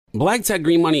Black Tech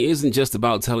Green Money isn't just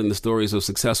about telling the stories of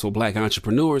successful Black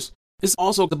entrepreneurs. It's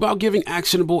also about giving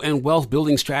actionable and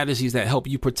wealth-building strategies that help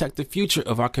you protect the future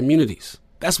of our communities.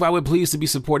 That's why we're pleased to be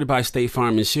supported by State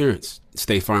Farm Insurance.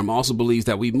 State Farm also believes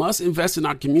that we must invest in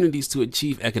our communities to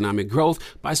achieve economic growth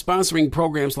by sponsoring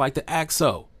programs like the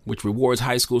ACT-SO, which rewards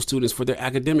high school students for their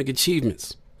academic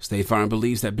achievements. State Farm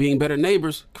believes that being better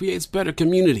neighbors creates better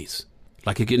communities.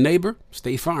 Like a good neighbor,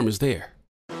 State Farm is there.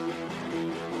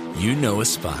 You know a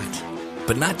spot,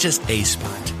 but not just a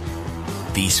spot,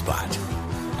 the spot.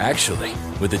 Actually,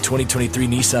 with the 2023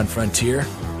 Nissan Frontier,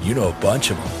 you know a bunch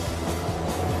of them.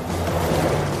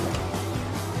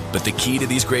 But the key to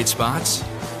these great spots?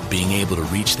 Being able to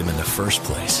reach them in the first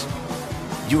place.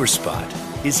 Your spot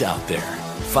is out there.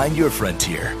 Find your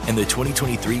Frontier in the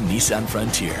 2023 Nissan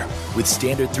Frontier with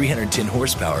standard 310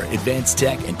 horsepower, advanced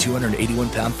tech, and 281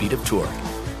 pound-feet of torque.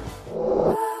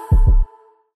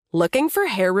 Looking for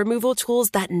hair removal tools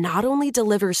that not only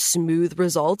deliver smooth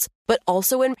results, but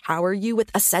also empower you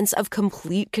with a sense of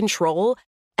complete control?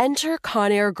 Enter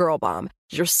Conair Girl Bomb,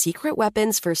 your secret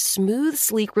weapons for smooth,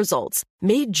 sleek results,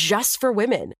 made just for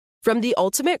women. From the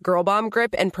ultimate Girl Bomb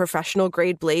grip and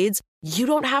professional-grade blades, you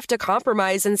don't have to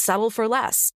compromise and settle for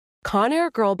less.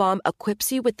 Conair Girl Bomb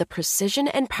equips you with the precision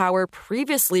and power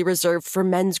previously reserved for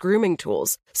men's grooming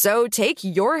tools. So take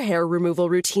your hair removal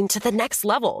routine to the next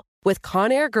level with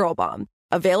Conair Girl Bomb.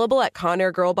 Available at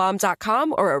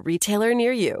ConairGirlBomb.com or a retailer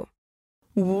near you.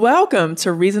 Welcome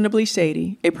to Reasonably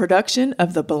Shady, a production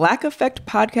of the Black Effect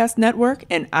Podcast Network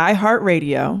and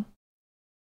iHeartRadio.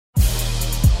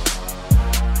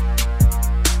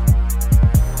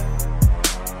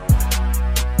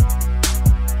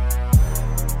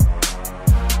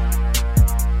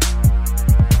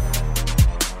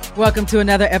 Welcome to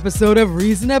another episode of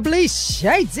Reasonably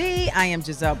Shady. I am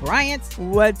Giselle Bryant.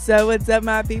 What's up,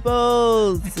 my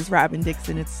people? This is Robin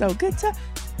Dixon. It's so good to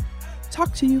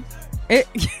talk to you. Are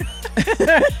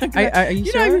you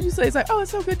sure? Know, you say it's like, oh,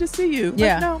 it's so good to see you.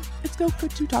 Yeah. Like, no, it's so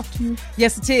good to talk to you.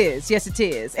 Yes, it is. Yes, it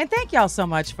is. And thank y'all so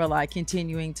much for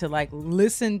continuing to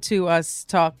listen to us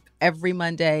talk every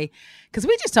Monday, because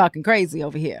we just talking crazy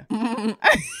over here.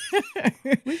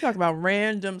 We talk about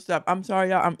random stuff. I'm sorry,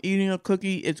 y'all. I'm eating a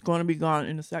cookie. It's going to be gone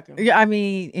in a second. Yeah, I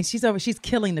mean, and she's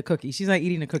killing the cookie. She's not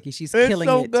eating the cookie. She's killing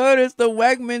it. It's so good. It's the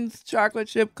Wegmans chocolate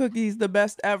chip cookies, the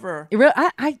best ever.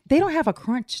 They don't have a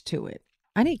crunch to it.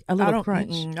 I need a little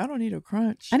crunch. I don't need a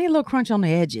crunch. I need a little crunch on the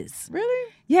edges.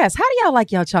 Really? Yes. How do y'all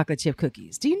like y'all chocolate chip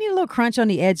cookies? Do you need a little crunch on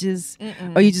the edges,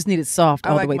 or you just need it soft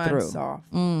all the way through? Soft.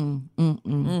 I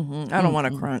don't want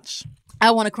a crunch.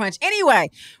 I want a crunch.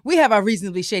 Anyway, we have our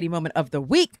Reasonably Shady moment of the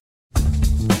week.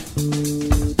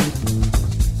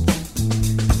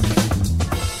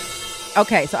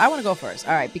 Okay, so I want to go first.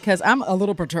 All right, because I'm a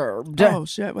little perturbed. Oh,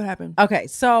 shit. What happened? Okay,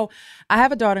 so I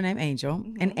have a daughter named Angel,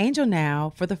 and Angel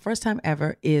now, for the first time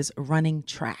ever, is running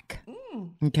track.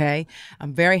 Okay,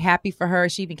 I'm very happy for her.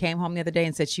 She even came home the other day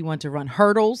and said she wanted to run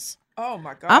hurdles. Oh,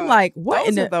 my God. I'm like, what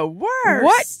Those are the worst.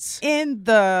 What in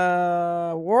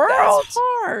the world? That's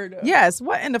hard. Yes,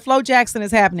 what in the Flo Jackson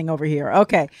is happening over here?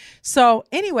 Okay, so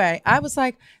anyway, I was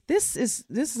like, this is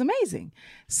amazing.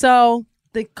 So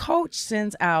the coach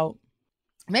sends out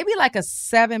maybe like a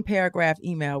 7-paragraph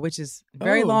email, which is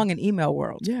very long in email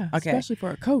world. Yeah, okay. Especially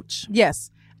for a coach.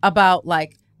 Yes, about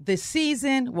the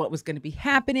season, what was going to be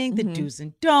happening, the do's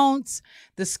and don'ts,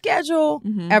 the schedule,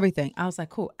 everything. I was like,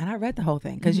 cool. And I read the whole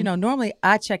thing because, normally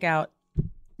I check out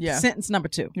sentence number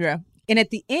 2. Yeah. And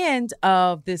at the end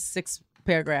of this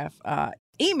 6-paragraph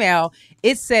email,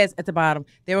 it says at the bottom,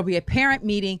 there will be a parent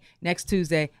meeting next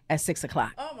Tuesday at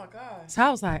 6:00. Oh my God. So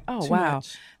I was like, oh, Too wow.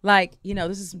 much.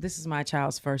 This is my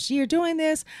child's first year doing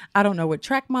this. I don't know what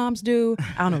track moms do.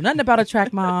 I don't know nothing about a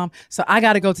track mom. So I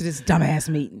got to go to this dumbass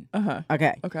meeting.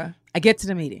 Okay. Okay. I get to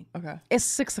the meeting. Okay. It's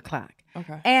 6:00.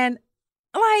 Okay. And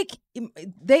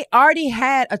they already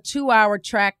had a 2-hour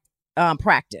track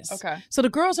practice. Okay. So the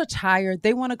girls are tired.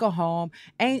 They want to go home.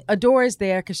 And Adora is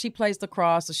there because she plays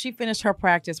lacrosse. So she finished her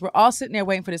practice. We're all sitting there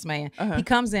waiting for this man. He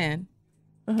comes in.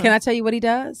 Can I tell you what he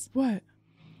does? What?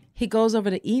 He goes over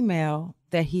the email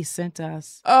that he sent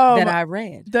us I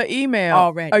read. The email.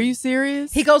 Already. Are you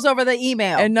serious? He goes over the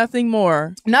email. And nothing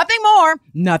more. Nothing more.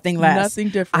 Nothing less. Nothing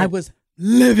different. I was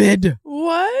livid.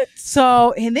 What?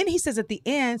 So, and then he says at the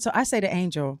end, so I say to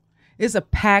Angel, it's a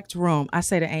packed room. I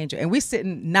say to Angel, and we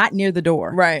sitting not near the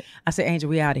door. Right. I say, Angel,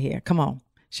 we out of here. Come on.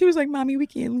 She was like, Mommy, we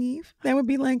can't leave. That would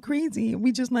be crazy.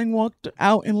 We just walked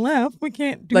out and left. We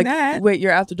can't do that. Wait,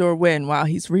 you're out the door when? While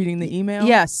he's reading the email?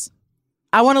 Yes.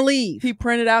 I want to leave. He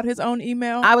printed out his own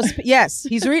email? Yes,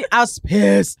 he's reading. I was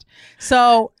pissed.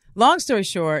 So long story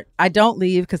short, I don't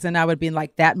leave because then I would be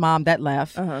like that mom that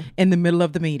left in the middle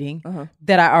of the meeting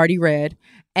that I already read.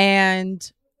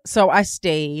 And so I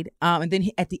stayed. And then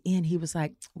at the end, he was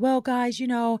like, well, guys,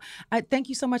 I thank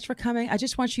you so much for coming. I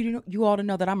just want you all to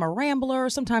know that I'm a rambler.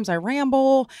 Sometimes I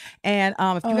ramble. And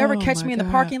if you ever catch me in the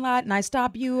parking lot and I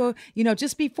stop you,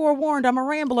 just be forewarned, I'm a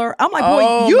rambler. I'm like,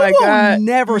 boy, you will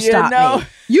never stop me.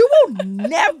 You will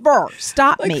never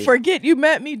stop me. Forget you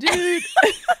met me, dude.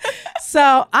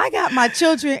 So I got my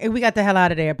children and we got the hell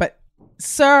out of there. But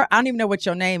sir, I don't even know what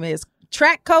your name is.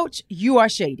 Track coach, you are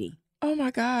shady. Oh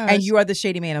my gosh. And you are the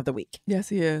shady man of the week. Yes,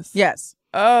 he is. Yes.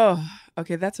 Oh,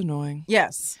 okay. That's annoying.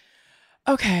 Yes.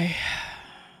 Okay.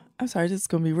 I'm sorry. This is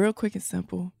going to be real quick and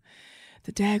simple.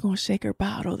 The daggone shaker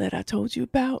bottle that I told you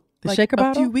about. The shaker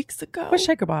bottle? A few weeks ago. What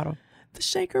shaker bottle? The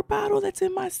shaker bottle that's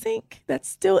in my sink. That's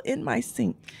still in my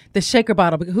sink. The shaker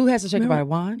bottle. Who has the shaker bottle?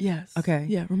 Juan? Yes. Okay.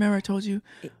 Yeah. Remember I told you?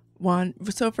 Juan.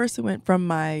 So first it went from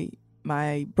my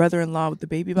brother-in-law with the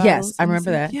baby bottles. Yes, I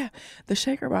remember that. Yeah, the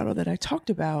shaker bottle that I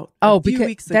talked about. Oh, a few because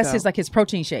weeks ago. that's his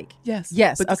protein shake. Yes,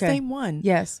 yes, but the same one.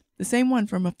 Yes, the same one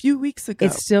from a few weeks ago.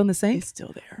 It's still in the sink. It's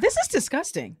still there. This is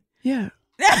disgusting. Yeah.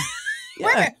 Wait a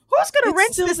minute. Who's gonna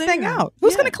rinse this thing out?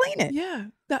 Who's gonna clean it?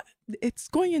 Yeah, it's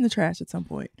going in the trash at some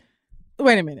point.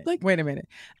 Wait a minute. Wait a minute.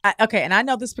 Okay, and I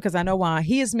know this because I know why.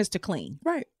 He is Mr. Clean.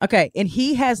 Right. Okay, and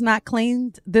he has not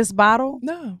cleaned this bottle.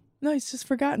 No, he's just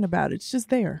forgotten about it. It's just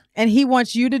there. And he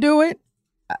wants you to do it?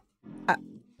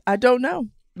 I don't know.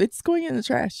 It's going in the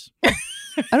trash.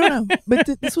 I don't know. But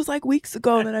this was like weeks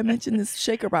ago that I mentioned this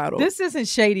shaker bottle. This isn't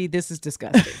shady. This is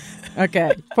disgusting.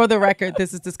 Okay. For the record,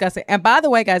 this is disgusting. And by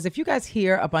the way, guys, if you guys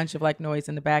hear a bunch of noise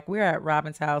in the back, we're at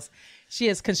Robin's house. She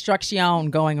has construction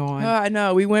going on. Oh, I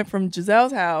know. We went from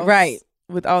Giselle's house. Right.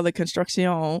 With all the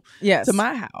construction, yes, to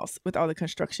my house with all the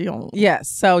construction, yes.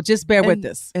 So just bear with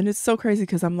this, and it's so crazy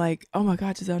because I'm like, oh my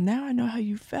God, Giselle, now I know how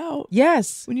you felt.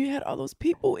 Yes, when you had all those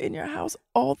people in your house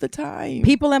all the time,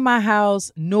 people in my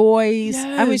house, noise.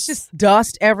 Yes. I mean, it's just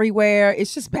dust everywhere.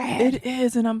 It's just bad. It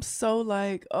is, and I'm so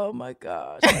like, oh my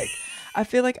gosh, like I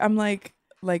feel like I'm like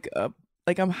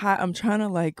I'm trying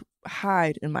to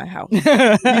hide in my house,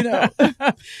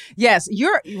 Yes,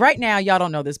 you're right now. Y'all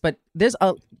don't know this, but there's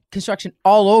a construction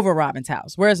all over Robin's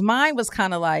house, whereas mine was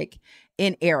kind of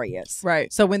in areas.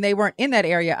 Right. So when they weren't in that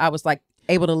area, I was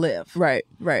able to live. Right.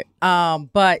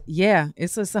 But yeah,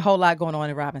 it's just a whole lot going on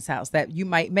in Robin's house that you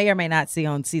may or may not see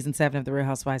on season 7 of The Real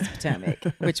Housewives of Potomac,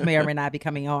 which may or may not be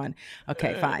coming on.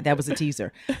 Okay, fine. That was a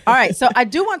teaser. All right. So I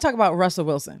do want to talk about Russell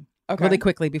Wilson. Okay. Really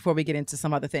quickly before we get into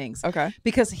some other things. Okay.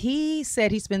 Because he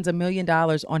said he spends $1 million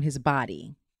on his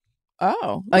body.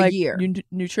 Oh. A year.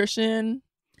 Nutrition?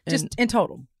 Just in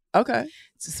total. Okay.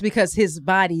 It's because his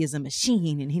body is a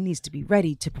machine and he needs to be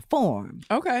ready to perform.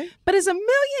 Okay. But is $1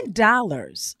 million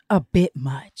a bit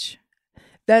much?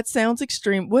 That sounds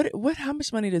extreme. How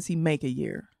much money does he make a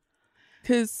year?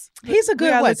 Because he's a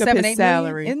good, 7-8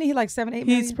 salary. Million? Isn't he 7-8 million?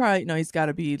 He's probably, he's got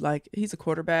to be he's a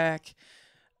quarterback.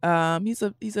 He's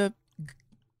a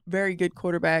very good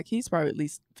quarterback. He's probably at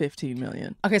least 15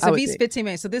 million. Okay, so if he's 15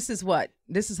 million. So this is what?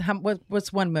 This is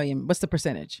what's 1 million? What's the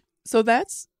percentage? So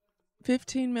that's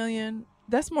 15 million.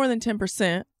 That's more than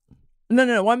 10%.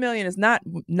 No. 1 million is not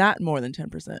more than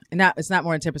 10%. It's not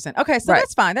more than 10%. Okay, so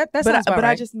that's fine. That sounds about right. But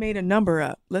I just made a number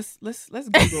up. Let's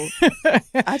Google.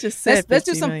 I just said let's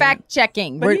do some fact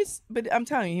checking. But I'm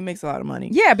telling you, he makes a lot of money.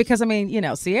 Yeah, because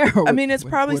Sierra. It's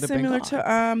probably similar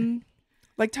to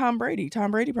Tom Brady.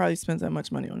 Tom Brady probably spends that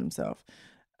much money on himself.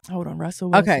 Hold on, Russell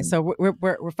Wilson. Okay, so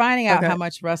we're finding out how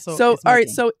much Russell. So is making. All right,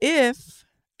 so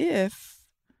if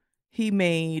he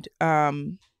made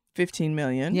 15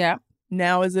 million, yeah.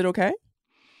 Now is it okay?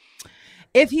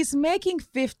 If he's making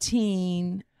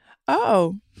 15,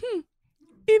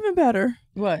 even better.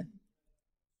 What?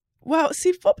 Well,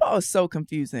 see, football is so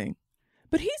confusing.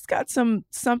 But he's got something.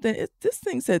 This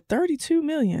thing said 32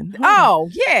 million.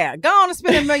 Yeah, go on and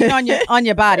spend $1 million on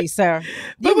your body, sir.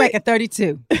 You make it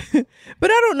 32. But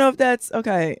I don't know if that's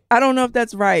okay. I don't know if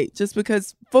that's right. Just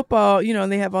because football,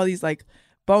 they have all these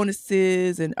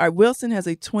bonuses, and Wilson has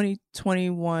a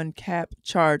 2021 cap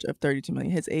charge of 32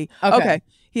 million.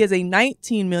 He has a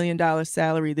 $19 million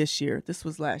salary this year. This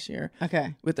was last year.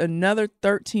 Okay. With another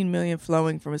 13 million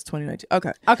flowing from his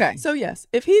 2019. Okay. So yes,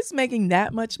 if he's making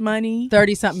that much money,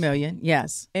 30-something million,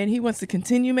 yes, and he wants to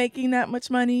continue making that much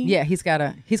money, yeah, he's got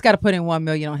to put in 1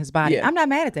 million on his body. Yeah. I'm not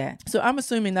mad at that. So I'm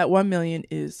assuming that 1 million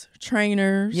is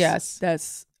trainers. Yes.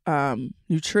 That's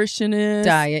nutritionists,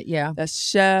 diet, yeah, that's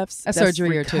chefs, that's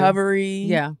surgery,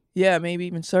 recovery, or 2. yeah, maybe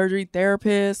even surgery,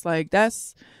 therapists.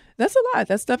 That's a lot.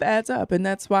 That stuff adds up, and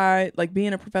that's why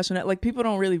being a professional, people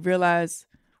don't really realize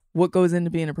what goes into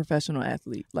being a professional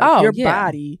athlete. Like your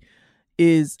body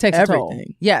is takes everything. a toll.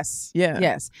 Yes. Yeah.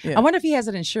 Yes. Yeah. I wonder if he has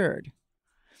it insured.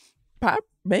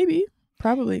 Maybe.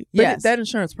 Probably. But Yes. that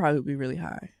insurance probably would be really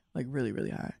high. Like really,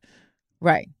 really high.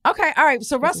 Right. Okay. All right.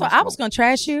 So Russell, I was going to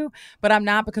trash you, but I'm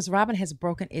not because Robin has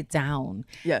broken it down.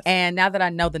 Yes. And now that I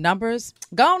know the numbers,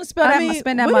 go on and spend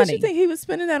that what money. did you think he was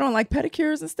spending that on? Like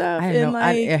pedicures and stuff? I don't and know.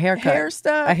 like A haircut. hair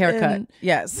stuff? A haircut. And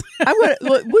Yes.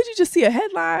 would you just see a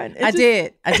headline? I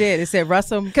did. It said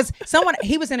Russell, because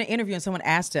he was in an interview and someone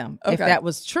asked him if that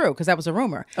was true, because that was a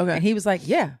rumor. Okay. And he was like,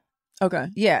 yeah. Okay.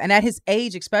 Yeah. And at his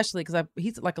age, especially, because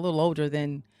he's like a little older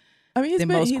than he's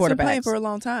most been playing for a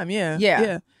long time. Yeah.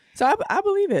 Yeah. So I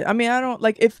believe it. I mean, I don't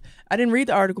if I didn't read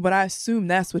the article, but I assume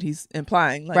that's what he's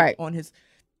implying, like right. on his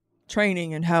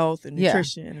training and health and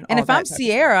nutrition. And if I'm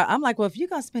Sierra, I'm like, well, if you're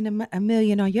gonna spend $1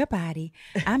 million on your body,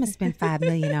 I'm gonna spend $5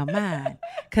 million on mine,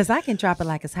 because I can drop it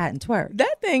like it's hot and twerk.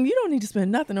 That thing, you don't need to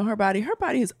spend nothing on her body. Her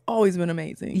body has always been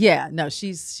amazing. Yeah, no,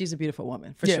 she's a beautiful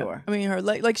woman for sure. I mean, her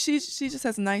like she just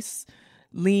has a nice,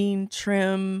 lean,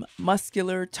 trim,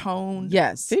 muscular, toned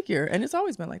figure, and it's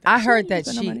always been like that. I heard that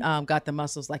she got the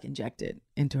muscles like injected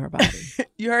into her body.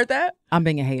 You heard that? I'm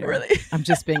being a hater. Really? I'm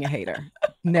just being a hater.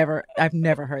 I've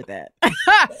never heard that.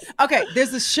 Okay,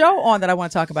 there's a show on that I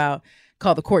want to talk about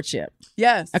called The Courtship.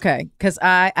 Yes. Okay, because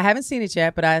I haven't seen it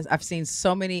yet, but I've seen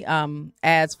so many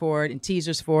ads for it and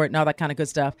teasers for it and all that kind of good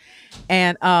stuff.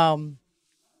 And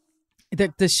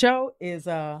the show is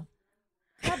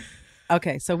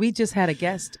okay, so we just had a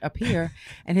guest up here,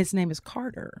 and his name is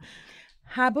Carter.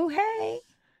 Hi, boo, hey.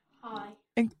 Hi.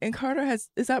 And Carter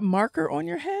is that marker on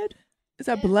your head? Is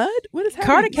that blood? What is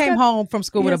happening? Carter came home from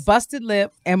school with a busted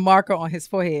lip and marker on his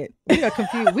forehead. We are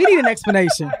confused. We need an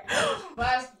explanation.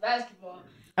 Basketball.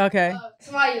 Okay.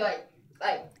 Somebody like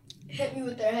hit me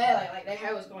with their head, like their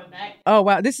hair was going back. Oh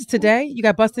wow, this is today? You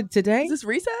got busted today? Is this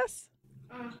recess?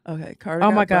 Okay, Carter.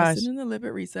 Oh my gosh. Busted in the lip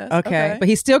at recess. Okay, but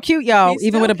he's still cute, y'all.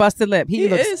 Even with a busted lip, he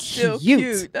looks is still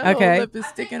cute. That whole lip is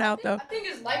sticking out though. I think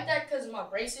it's like that because of my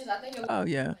braces. I think. Oh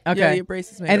yeah. Okay. Yeah, your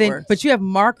braces made and it then, worse. but you have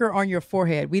marker on your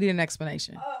forehead. We need an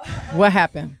explanation. What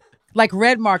happened? Like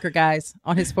red marker, guys,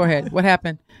 on his forehead. What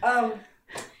happened?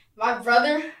 My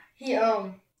brother, he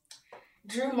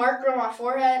drew marker on my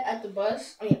forehead at the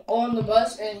bus. On the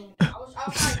bus, and I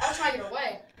was trying to get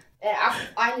away, and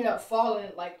I ended up falling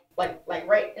like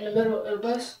right in the middle of the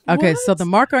bus. Okay, so the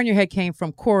marker on your head came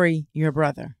from Corey, your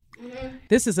brother. Mm-hmm.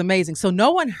 This is amazing. So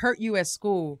no one hurt you at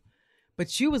school,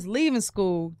 but you was leaving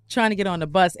school trying to get on the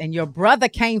bus, and your brother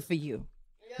came for you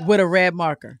with a red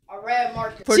marker. A red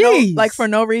marker. For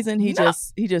no reason. He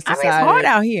just decided. I mean, it's hard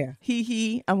out here.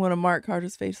 I'm gonna mark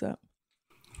Carter's face up.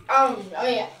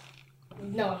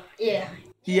 No, yeah.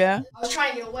 Yeah. I was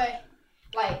trying to get away,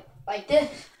 like this.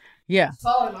 Yeah.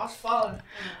 I was falling.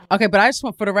 Okay, but I just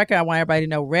want, for the record, I want everybody to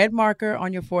know, red marker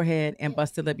on your forehead and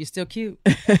busted lip. You're still cute.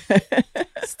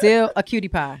 Still a cutie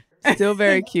pie. Still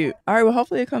very cute. All right, well,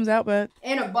 hopefully it comes out, but.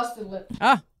 And a busted lip.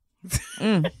 Ah. That's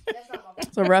not my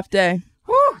It's a rough day.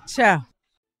 Woo, ciao.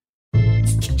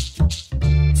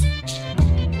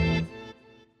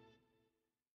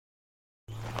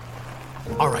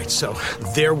 All right, so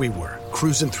there we were,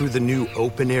 cruising through the new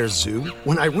open-air zoo,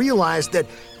 when I realized that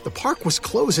the park was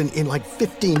closing in like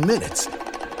 15 minutes.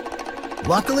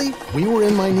 Luckily, we were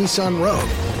in my Nissan Rogue.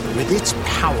 With its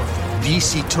powerful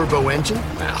VC turbo engine,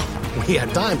 well, we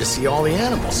had time to see all the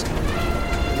animals.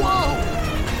 Whoa!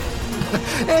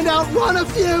 And outrun a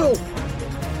few!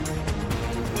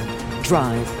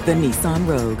 Drive the Nissan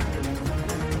Rogue.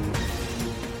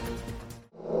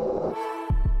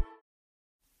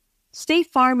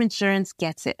 State Farm Insurance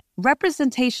gets it.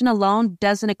 Representation alone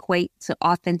doesn't equate to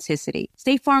authenticity.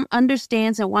 State Farm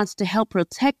understands and wants to help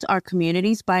protect our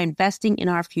communities by investing in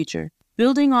our future,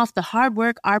 building off the hard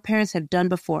work our parents have done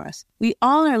before us. We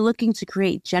all are looking to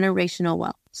create generational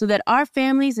wealth so that our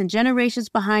families and generations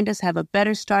behind us have a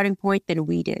better starting point than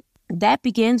we did. That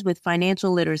begins with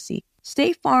financial literacy.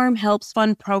 State Farm helps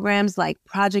fund programs like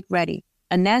Project Ready,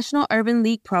 a National Urban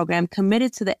League program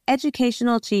committed to the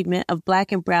educational achievement of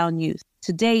Black and Brown youth.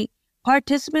 To date,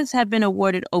 participants have been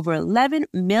awarded over $11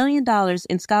 million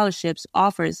in scholarships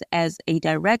offers as a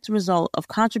direct result of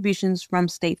contributions from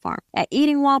State Farm. At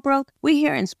Eating While Broke, we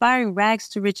hear inspiring rags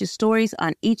to riches stories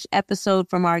on each episode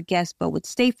from our guests, but with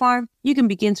State Farm, you can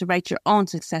begin to write your own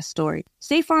success story.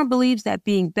 State Farm believes that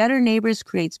being better neighbors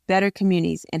creates better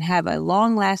communities and have a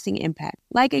long-lasting impact.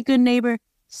 Like a good neighbor,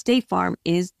 State Farm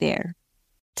is there.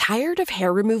 Tired of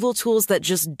hair removal tools that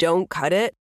just don't cut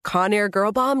it? Conair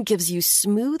Girl Bomb gives you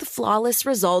smooth, flawless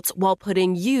results while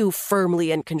putting you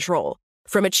firmly in control.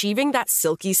 From achieving that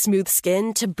silky smooth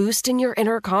skin to boosting your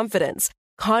inner confidence,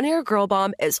 Conair Girl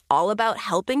Bomb is all about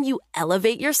helping you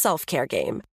elevate your self-care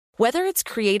game. Whether it's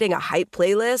creating a hype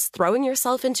playlist, throwing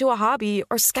yourself into a hobby,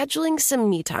 or scheduling some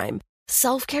me time,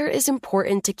 self-care is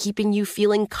important to keeping you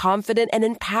feeling confident and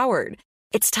empowered.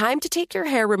 It's time to take your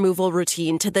hair removal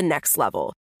routine to the next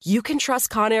level. You can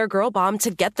trust Conair Girl Bomb to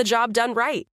get the job done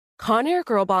right. Conair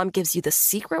Girl Bomb gives you the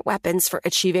secret weapons for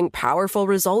achieving powerful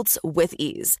results with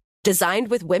ease. Designed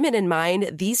with women in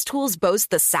mind, these tools boast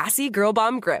the sassy Girl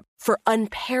Bomb grip for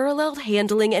unparalleled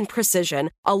handling and precision,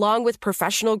 along with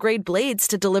professional-grade blades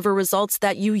to deliver results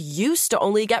that you used to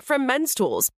only get from men's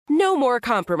tools. No more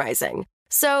compromising.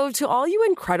 So, to all you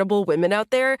incredible women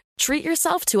out there, treat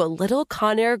yourself to a little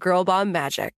Conair Girl Bomb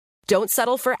magic. Don't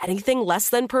settle for anything less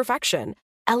than perfection.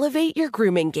 Elevate your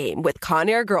grooming game with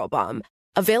Conair Girl Bomb.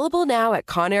 Available now at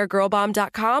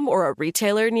ConairGirlBomb.com or a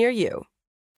retailer near you.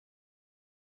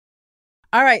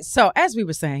 All right. So as we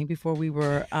were saying before we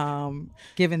were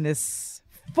given this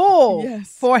full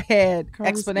forehead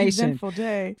explanation. Eventful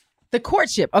day. The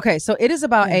courtship. Okay. So it is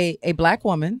about a black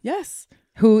woman. Yes.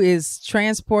 Who is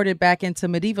transported back into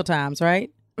medieval times,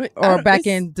 right? Or back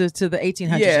into the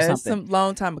 1800s or something. Some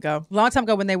long time ago. Long time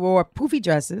ago when they wore poofy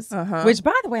dresses, which,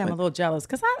 by the way, I'm a little jealous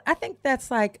because I think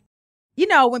that's like, you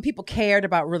know, when people cared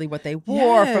about really what they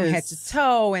wore from head to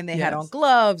toe and they had on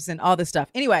gloves and all this stuff.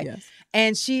 Anyway,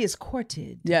 and she is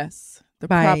courted. Yes. The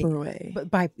proper way.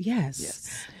 Yes.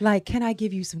 Like, can I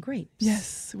give you some grapes?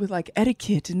 Yes. With like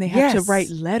etiquette and they have to write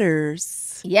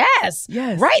letters. Yes.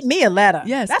 Write me a letter.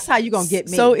 Yes. That's how you're going to get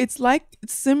me. So it's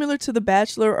similar to The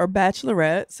Bachelor or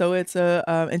Bachelorette. So it's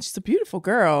and she's a beautiful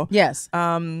girl. Yes.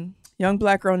 Young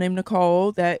black girl named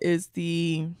Nicole. That is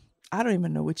I don't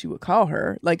even know what you would call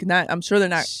her. Like, I'm sure they're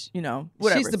not, you know,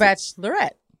 whatever. She's the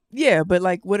Bachelorette. Yeah, but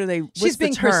like, what are they? She's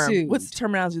being pursued. What's the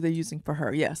terminology they're using for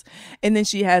her? Yes, and then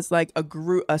she has like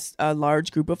a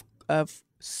large group of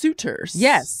suitors.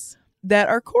 Yes, that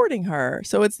are courting her.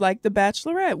 So it's like The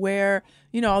Bachelorette, where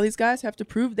you know all these guys have to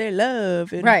prove their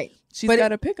love, and right. She's got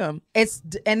to pick them.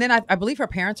 And then I believe her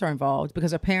parents are involved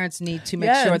because her parents need to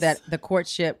make sure that the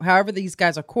courtship, however these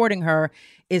guys are courting her,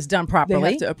 is done properly. They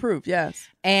have to approve, yes.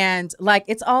 And like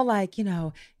it's all like, you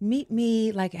know, meet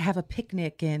me, like have a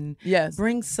picnic and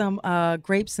bring some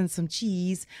grapes and some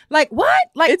cheese. Like what?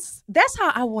 Like that's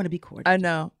how I want to be courted. I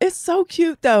know. It's so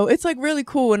cute though. It's like really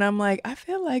cool. And I'm like, I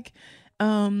feel like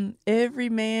every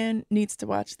man needs to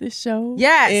watch this show.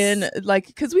 Yes. And like,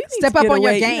 because we need step to up get on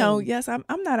away. your game. You know, yes, I'm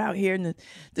not out here in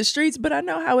the streets, but I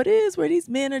know how it is where these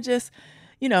men are just,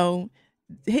 you know,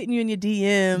 hitting you in your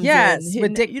DMs. Yes, and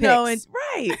with dick you know, pics. and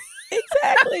right.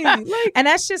 Exactly. Like, and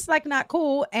that's just like not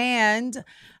cool. And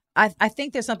I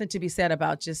think there's something to be said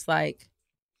about just like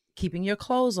keeping your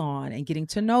clothes on and getting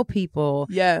to know people.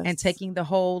 Yes. And taking the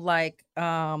whole like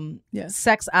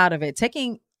sex out of it.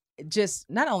 Taking just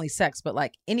not only sex, but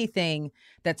like anything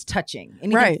that's touching,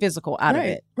 anything physical out of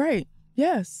it. Right.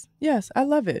 Yes. I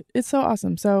love it. It's so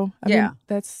awesome. So I mean,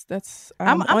 that's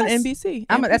on NBC.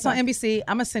 That's on NBC.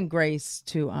 I'm gonna send Grace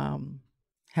to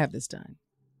have this done.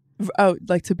 Oh,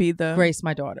 like to be the Grace,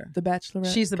 my daughter, the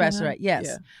Bachelorette. She's the Bachelorette.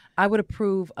 Yes, I would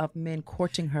approve of men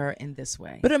courting her in this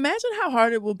way. But imagine how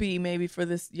hard it will be, maybe for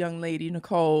this young lady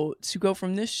Nicole to go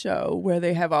from this show where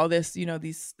they have all this, you know,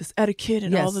 this etiquette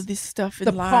and all of this stuff,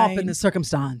 the pomp and the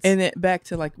circumstance, and then back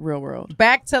to like real world,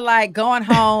 back to like going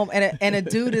home and a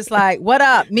dude is like, "What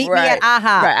up? Meet me at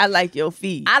AHA. Right, I like your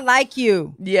feet. I like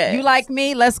you. Yeah, you like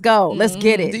me. Let's go. Let's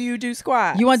get it. Do you do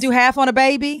squats? You want to do half on a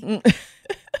baby?"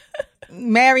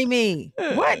 Marry me.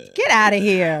 What? Get out of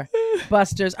here,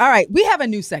 busters. All right, we have a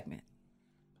new segment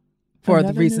for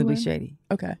the Reasonably Shady.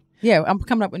 Okay. Yeah, I'm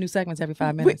coming up with new segments every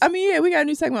 5 minutes. We got a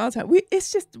new segment all the time. We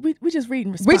just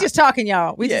reading response. We just talking,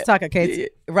 y'all. We just talking. Okay,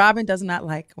 Robin does not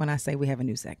like when I say we have a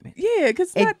new segment. Yeah, because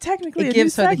it's not technically it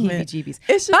gives her the heebie-jeebies.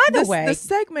 It's just, by the way, the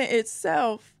segment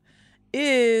itself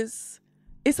it's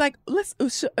like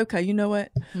okay. You know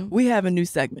what? Mm-hmm. We have a new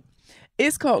segment.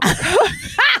 It's called.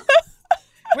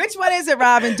 Which one is it,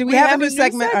 Robin? Do we have a new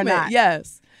segment or not?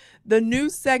 Yes. The new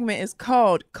segment is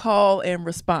called Call and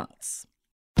Response.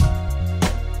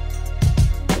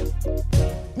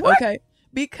 What? Okay.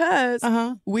 Because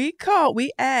we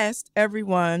asked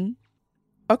everyone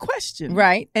a question.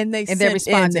 Right. And they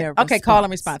responded. Okay, call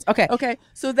and response. Okay. Okay.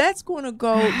 So that's going to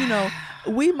go, you know,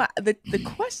 the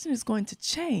question is going to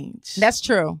change. That's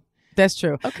true. That's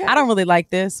true. Okay. I don't really like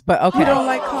this, but okay. You don't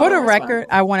like For the cars? record,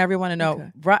 I want everyone to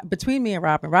know, Okay. between me and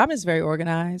Robin is very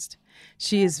organized.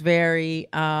 She is very,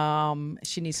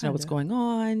 she needs to know what's going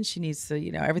on. She needs to,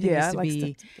 everything Yeah, needs to I like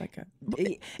be. stuff like a.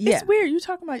 Yeah. It's weird. You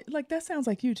talking about like that sounds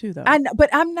like you too, though. I know, but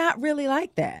I'm not really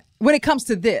like that when it comes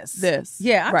to this.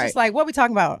 Yeah, I'm right. just like, what we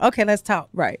talking about? Okay, let's talk.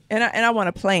 Right, and I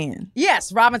want to plan.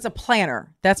 Yes, Robin's a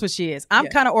planner. That's what she is. I'm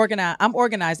Yeah. kind of organized. I'm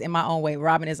organized in my own way.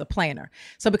 Robin is a planner.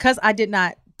 So because I did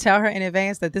not tell her in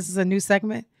advance that this is a new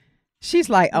segment, she's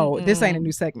like, "Oh, this ain't a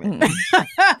new segment.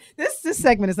 This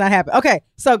segment is not happening." Okay,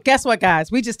 so guess what,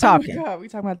 guys? We just talking. Oh my God, we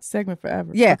talking about the segment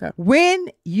forever. Yeah, Okay. when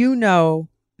you know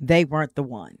they weren't the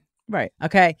one. Right.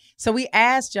 Okay, so we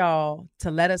asked y'all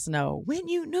to let us know when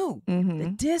you knew Mm-hmm.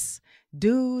 that this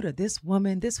dude or this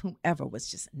woman, this whomever was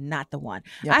just not the one.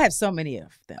 Yep. I have so many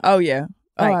of them. Oh yeah.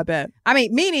 Oh, Like- I bet. I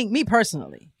mean, meaning me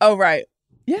personally. Oh right.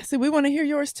 Yeah. See, we want to hear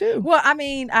yours too. Well, I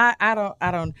mean,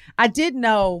 I did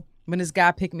know when this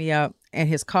guy picked me up and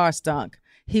his car stunk,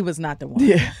 he was not the one.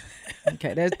 Yeah.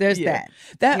 Okay, there's Yeah.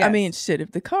 that. I Yes. mean, shit.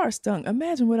 If the car stunk,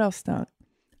 imagine what else stunk.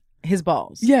 His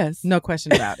balls. Yes. No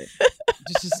question about it.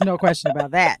 just no question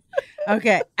about that.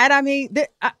 Okay. And I mean,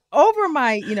 over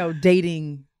my,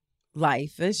 dating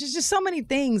life, it's just so many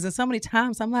things and so many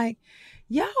times I'm like,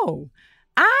 yo,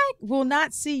 I will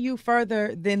not see you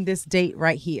further than this date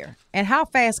right here. And how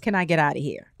fast can I get out of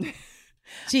here?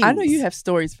 Jeez. I know you have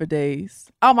stories for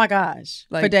days. Oh my gosh,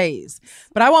 for Like- days.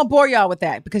 But I won't bore y'all with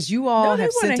that because you all No, they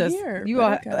have sent wanna us. hear, You but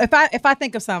all, okay. if I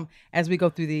think of some as we go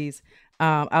through these,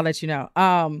 I'll let you know.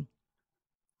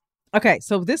 Okay,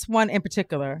 so this one in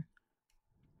particular,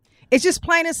 it's just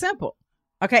plain and simple.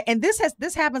 Okay, and this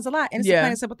happens a lot, and it's a Yeah.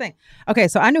 plain and simple thing. Okay,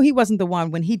 so I knew he wasn't the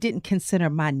one when he didn't consider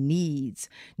my needs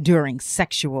during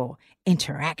sexual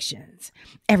interactions.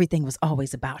 Everything was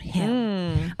always about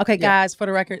him. Okay, guys, for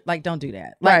the record, like, don't do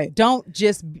that. Like, Right. don't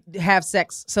just have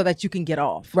sex so that you can get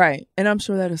off. Right. And I'm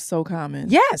sure that is so common.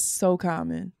 Yes. So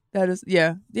common. That is.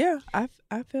 Yeah. Yeah. I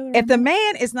feel it. If the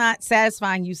man is not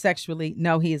satisfying you sexually,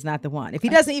 no, he is not the one. If he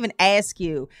doesn't even ask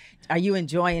you, are you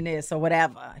enjoying this or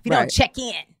whatever, if he Right. don't check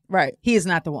in, Right. he is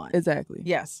not the one. Exactly.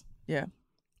 Yes. Yeah.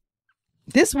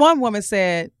 This one woman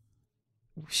said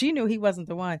she knew he wasn't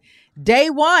the one. Day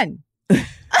one.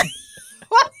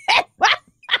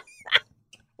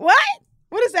 What?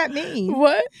 What does that mean?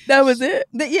 What? That was it?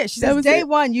 Yeah, she That says was day it?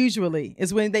 one usually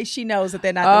is when she knows that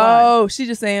they're not the one. Oh, she's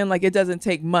just saying like it doesn't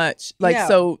take much. Like Yeah.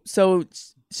 so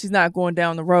she's not going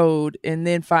down the road and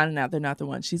then finding out they're not the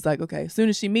one. She's like, okay, as soon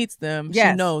as she meets them,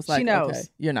 Yes, she knows like, she knows. okay,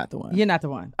 you're not the one. You're not the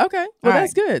one. Okay. Well, All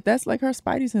that's good. That's like her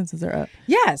spidey senses are up.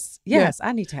 Yes. Yeah. Yes.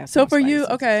 I need to have So some for spidey you,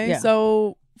 senses. okay, Yeah.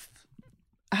 so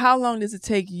how long does it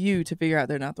take you to figure out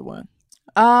they're not the one?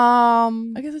 I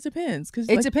guess it depends. Cause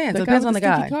It like, depends. The It depends guy on with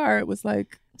the stinky guy. car, it was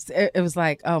like, It was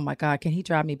like, oh my God, can he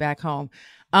drive me back home?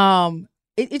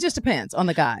 It just depends on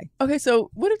the guy. okay,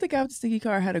 so what if the guy with the stinky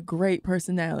car had a great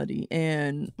personality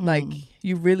and like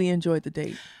you really enjoyed the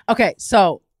date? Okay,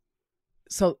 so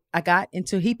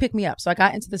he picked me up. So I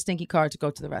got into the stinky car to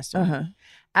go to the restaurant. Uh-huh.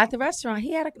 At the restaurant,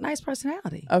 he had a nice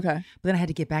personality. Okay. But then I had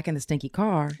to get back in the stinky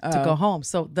car to Oh. go home.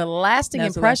 So the lasting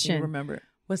That's the last thing you impression remember it.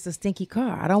 was the stinky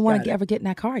car. I don't want Got to it. ever get in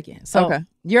that car again. So Okay.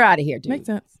 you're out of here, dude. Makes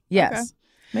sense. Yes. Okay.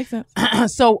 Makes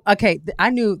sense. So, okay, I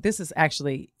knew this is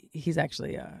he's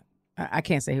actually, I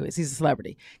can't say who he is. He's a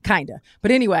celebrity, kind of.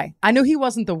 But anyway, I knew he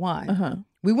wasn't the one. Uh-huh.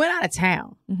 We went out of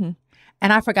town Mhm.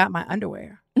 and I forgot my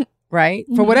underwear, right?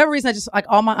 For whatever reason, I just, like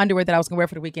all my underwear that I was going to wear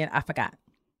for the weekend, I forgot.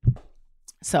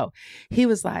 So he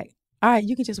was like, all right,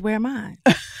 you can just wear mine.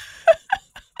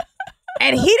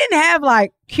 And he didn't have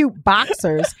like cute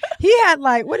boxers. He had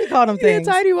like, what do you call them things?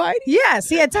 Tidy whitey. Yes,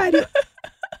 he had tidy.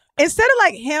 Instead of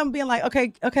like him being like,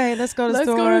 okay, let's go to the Let's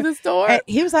store. go to the store. And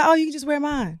he was like, oh, you can just wear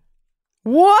mine.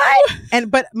 What?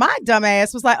 But my dumb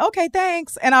ass was like, okay,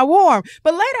 thanks. And I wore 'em.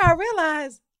 But later I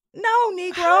realized, no,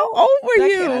 Negro. How old were That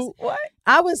you? can't- What?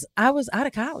 I was out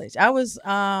of college. I was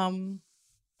out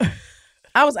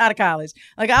of college.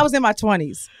 Like I was in my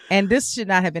 20s. And this should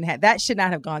not have been that should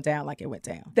not have gone down like it went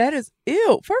down. That is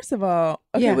ill. First of all,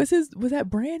 okay, Yeah. was that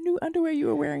brand new underwear you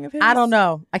were wearing of his? I don't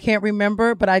know. I can't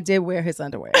remember, but I did wear his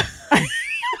underwear.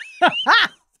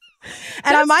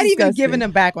 And I That's might even disgusting. given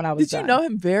them back when I was Did you done. know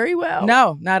him very well?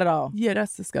 No, not at all. Yeah,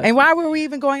 that's disgusting. And why were we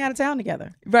even going out of town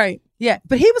together? Right. Yeah.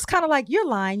 But he was kind of like, you're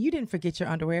lying. You didn't forget your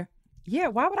underwear. Yeah.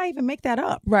 Why would I even make that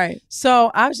up? Right. So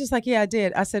I was just like, yeah, I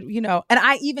did. I said, and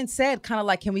I even said kind of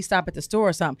like, can we stop at the store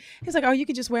or something? He's like, oh, you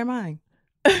can just wear mine.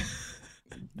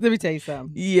 Let me tell you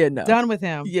something. Yeah, no. Done with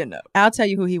him. Yeah, no. I'll tell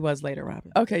you who he was later,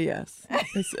 Robin. Okay, yes.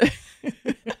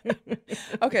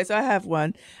 Okay, so I have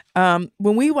one.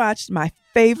 When we watched my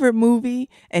favorite movie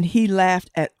and he laughed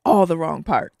at all the wrong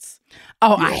parts.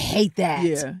 Oh, Yeah. I hate that.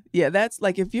 Yeah. Yeah. That's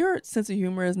like if your sense of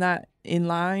humor is not in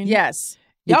line. Yes.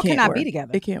 it Y'all can't cannot work. be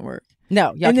together. It can't work.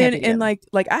 No, y'all and can't then be together. and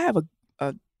like I have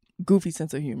a goofy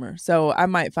sense of humor, so I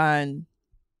might find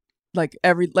like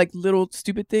every like little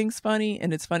stupid things funny,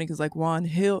 and it's funny because like Juan,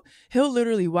 he'll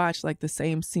literally watch like the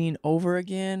same scene over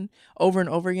and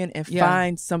over again and Yeah.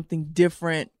 find something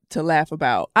different to laugh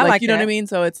about. I like you know what I that. mean?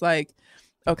 So it's like,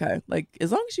 okay, like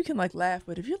as long as you can like laugh,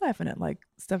 but if you're laughing at like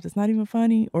stuff that's not even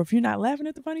funny, or if you're not laughing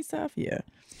at the funny stuff, yeah.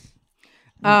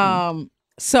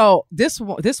 So this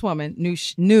woman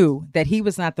knew that he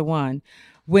was not the one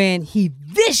when he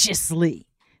viciously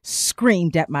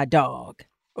screamed at my dog.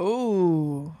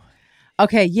 Ooh.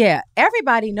 Okay, yeah.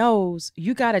 Everybody knows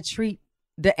you got to treat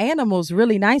the animals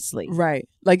really nicely. Right.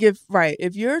 Like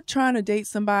if you're trying to date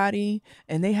somebody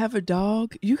and they have a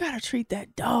dog, you got to treat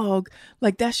that dog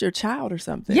like that's your child or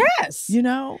something. Yes. You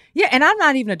know? Yeah, and I'm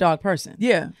not even a dog person.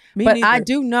 Yeah. Me But neither. I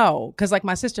do know, because like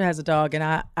my sister has a dog,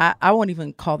 and I won't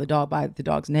even call the dog by the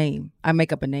dog's name. I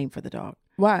make up a name for the dog.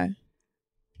 Why?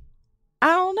 I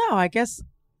don't know. I guess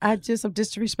I just am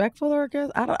disrespectful, or I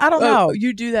guess I don't Oh, know.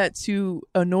 you do that to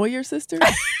annoy your sister?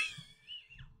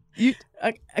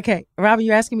 Okay, Robin,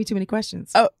 you're asking me too many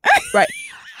questions. Oh, right.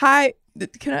 Hi.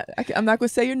 I'm not going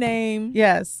to say your name.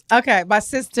 Yes. Okay, my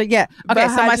sister. Yeah. But Okay,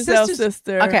 so hi, my Giselle's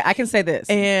sister. Okay, I can say this.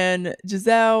 And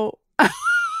Giselle.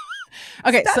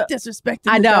 Okay, Stop so disrespecting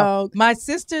I the know dog. my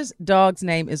sister's dog's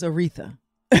name is Aretha.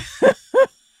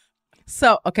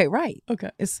 So okay, right.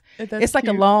 Okay. It's That's like a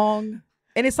cute. long,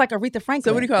 and it's like Aretha Franklin.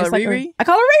 So what do you call It's her, like Riri? I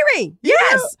call her Riri.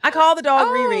 Yes, I call the dog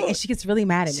Oh. Riri, and she gets really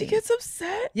mad at me. She gets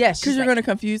upset? Yes, Because you're going to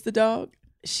confuse the dog?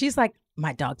 She's like,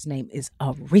 my dog's name is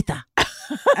Aretha,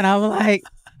 and I'm like,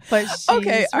 but she's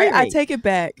Okay, all right, I Riri. take it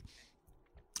back.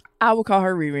 I will call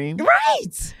her Riri.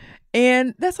 Right.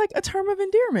 And that's like a term of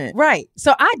endearment. Right.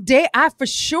 So I for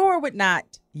sure would not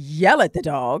yell at the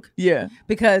dog Yeah.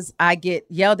 because I get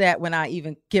yelled at when I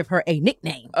even give her a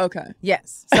nickname. Okay.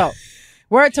 Yes. So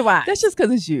word to wise. That's just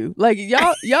because it's you. Like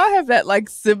y'all have that like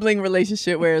sibling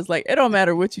relationship where it's like it don't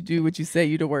matter what you do, what you say,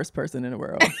 you're the worst person in the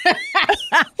world.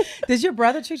 Does your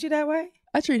brother treat you that way?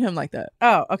 I treat him like that.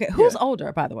 Oh, okay. Who's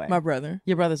older, by the way? My brother.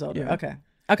 Your brother's older. Yeah. Okay.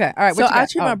 Okay. All right. So what you I got?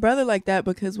 treat Oh. my brother like that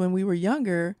because when we were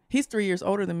younger, he's 3 years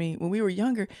older than me. When we were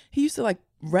younger, he used to like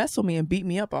wrestle me and beat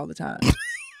me up all the time.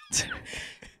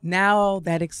 Now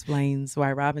that explains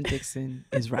why Robin Dixon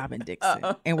is Robin Dixon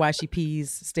and why she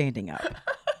pees standing up.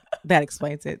 That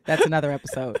explains it. That's another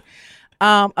episode.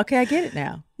 Okay, I get it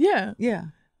now. Yeah. Yeah.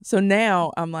 So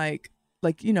now I'm like,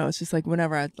 you know, it's just like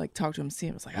whenever I like talk to him, see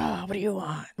him, it's like, oh, what do you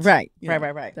want? Right. You know,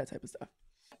 Right. That type of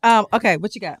stuff. Okay,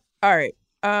 what you got? All right.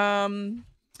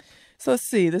 So let's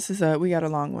see. This is we got a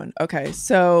long one. Okay.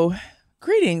 So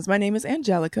greetings. My name is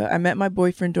Angelica. I met my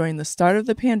boyfriend during the start of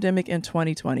the pandemic in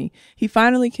 2020. He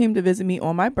finally came to visit me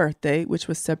on my birthday, which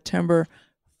was September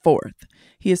 4th.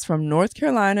 He is from North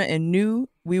Carolina and knew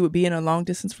we would be in a long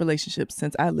distance relationship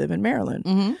since I live in Maryland.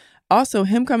 Mm-hmm. Also,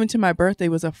 him coming to my birthday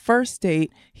was a first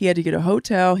date. He had to get a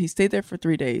hotel. He stayed there for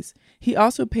 3 days. He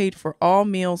also paid for all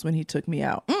meals when he took me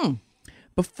out.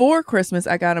 Before Christmas,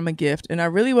 I got him a gift, and I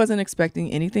really wasn't expecting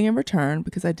anything in return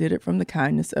because I did it from the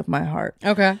kindness of my heart.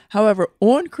 Okay. However,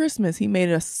 on Christmas, he made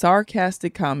a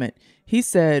sarcastic comment. He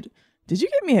said, "Did you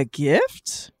get me a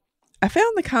gift?" I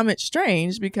found the comment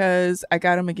strange because I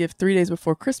got him a gift 3 days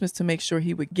before Christmas to make sure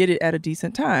he would get it at a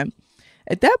decent time.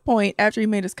 At that point, after he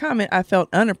made his comment, I felt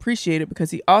unappreciated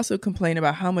because he also complained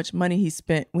about how much money he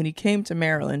spent when he came to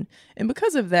Maryland. And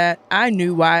because of that, I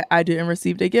knew why I didn't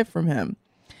receive a gift from him.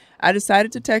 I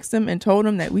decided to text him and told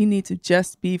him that we need to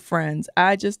just be friends.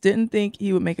 I just didn't think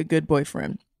he would make a good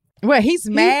boyfriend. Well, he's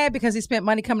mad because he spent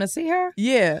money coming to see her?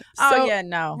 Yeah. Oh, yeah,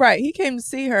 no. Right. He came to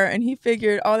see her and he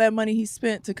figured all that money he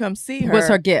spent to come see her Was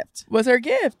her gift. Was her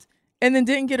gift. And then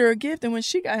didn't get her a gift. And when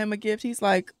she got him a gift, he's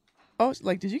like, oh,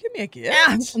 like, did you give me a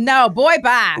gift? No, boy,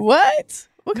 bye. What?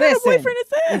 What kind of boyfriend is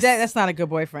this? That's not a good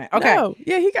boyfriend. Okay. No.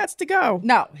 Yeah, he got to go.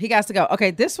 No, he got to go. Okay,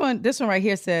 this one right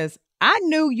here says, I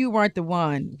knew you weren't the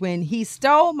one when he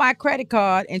stole my credit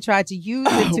card and tried to use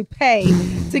it to pay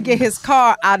to get his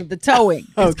car out of the towing.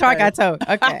 His car got towed.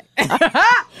 Okay.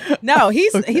 No,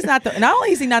 he's not the. Not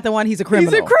only is he not the one, he's a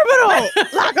criminal. He's a criminal.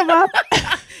 Lock him up.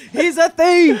 He's a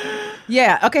thief.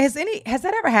 Yeah. Okay. Has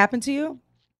that ever happened to you?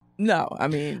 No, I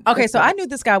mean. Okay, so I knew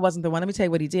this guy wasn't the one. Let me tell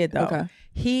you what he did though.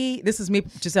 Okay. This is me,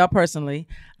 Giselle, personally.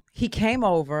 He came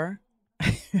over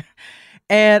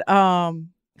and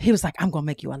he was like, I'm gonna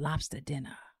make you a lobster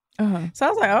dinner. Uh-huh. So I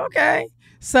was like, okay.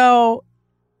 So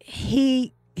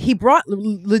he he brought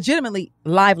legitimately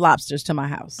live lobsters to my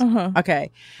house. Uh-huh.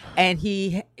 Okay. And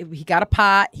he got a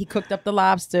pot. He cooked up the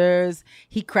lobsters.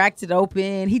 He cracked it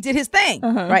open. He did his thing.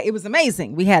 Uh-huh. Right. It was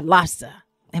amazing. We had lobster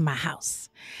in my house.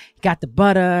 He got the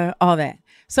butter, all that.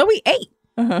 So we ate.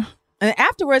 Uh-huh. And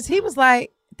afterwards, he was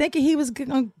like, thinking he was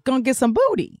going to get some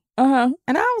booty. Uh-huh.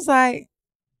 And I was like,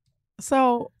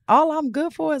 so all I'm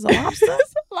good for is a lobster?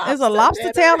 Is a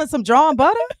lobster tail and some drawn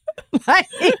butter? Like,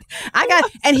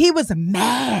 and he was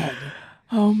mad.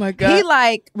 Oh my God.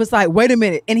 He was like, wait a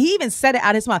minute. And he even said it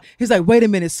out of his mouth. He's like, wait a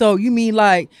minute. So you mean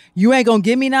like you ain't gonna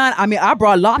give me none? I mean, I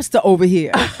brought lobster over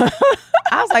here. I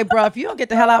was like, bro, if you don't get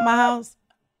the hell out of my house,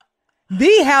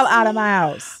 the hell out of my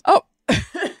house. Oh.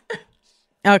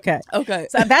 Okay. Okay.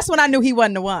 So that's when I knew he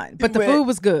wasn't the one. But the food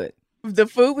was good. The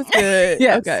food was good.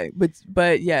 Yes. Okay.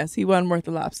 But yes, he wasn't worth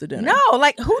the lobster dinner. No,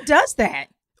 like who does that?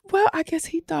 Well, I guess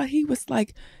he thought he was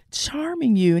like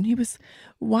charming you, and he was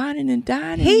whining and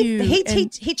dining you.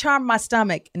 He charmed my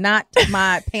stomach, not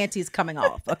my panties coming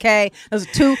off. Okay, those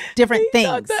are two different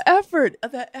things. The effort.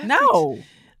 No.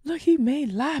 Look, he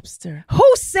made lobster.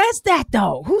 Who says that this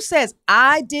Who says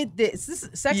I did this?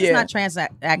 Sex is not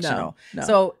transactional. No.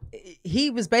 So he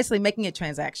was basically making it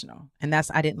transactional, and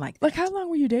I didn't like that. Like, how long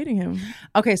were you dating him?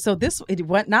 Okay, so it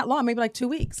went not long, maybe like 2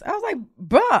 weeks. I was like,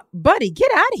 buddy, get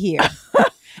out of here.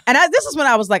 And this is when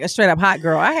I was like a straight up hot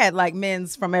girl. I had like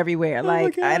men's from everywhere.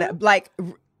 Like,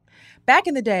 back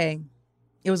in the day,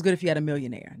 it was good if you had a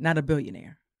millionaire, not a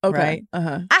billionaire. Okay. Right?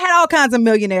 Uh-huh. I had all kinds of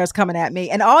millionaires coming at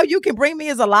me, and all you can bring me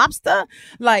is a lobster?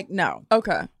 Like, no.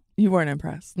 Okay. You weren't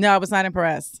impressed. No, I was not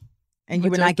impressed. And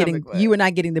you were not getting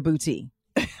the booty.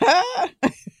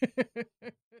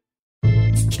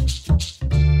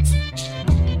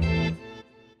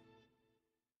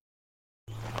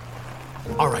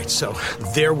 All right, so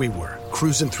there we were,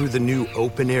 cruising through the new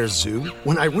open-air zoo,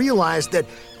 when I realized that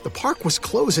the park was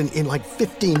closing in like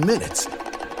 15 minutes.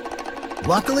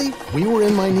 Luckily, we were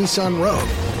in my Nissan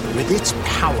Rogue. With its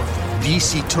powerful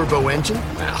VC turbo engine,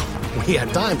 well, we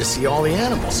had time to see all the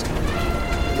animals.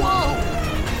 Whoa!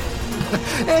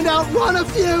 And outrun a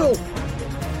few!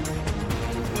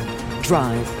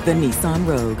 Drive the Nissan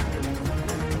Rogue.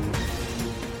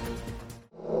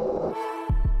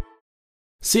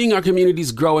 Seeing our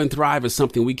communities grow and thrive is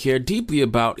something we care deeply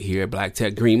about here at Black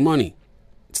Tech Green Money.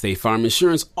 State Farm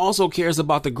Insurance also cares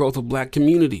about the growth of Black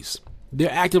communities. They're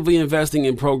actively investing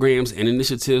in programs and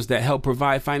initiatives that help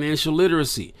provide financial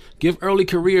literacy, give early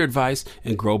career advice,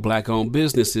 and grow Black-owned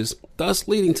businesses, thus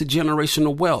leading to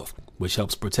generational wealth, which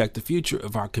helps protect the future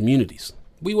of our communities.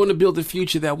 We want to build a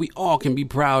future that we all can be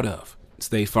proud of.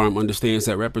 State Farm understands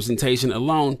that representation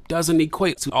alone doesn't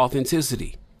equate to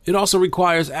authenticity. It also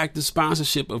requires active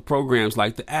sponsorship of programs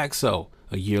like the AXO,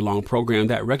 a year-long program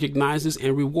that recognizes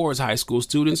and rewards high school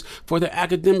students for their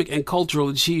academic and cultural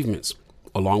achievements,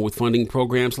 along with funding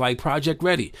programs like Project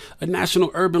Ready, a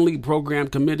National Urban League program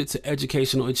committed to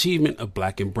educational achievement of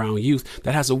Black and brown youth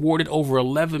that has awarded over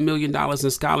 $11 million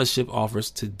in scholarship offers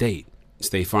to date.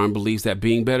 State Farm believes that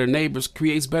being better neighbors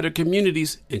creates better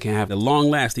communities and can have a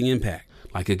long-lasting impact.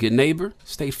 Like a good neighbor,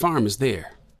 State Farm is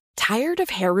there. Tired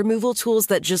of hair removal tools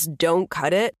that just don't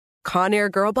cut it?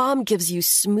 Conair Girl Bomb gives you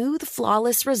smooth,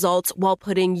 flawless results while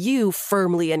putting you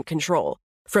firmly in control.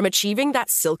 From achieving that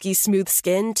silky smooth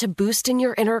skin to boosting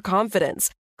your inner confidence,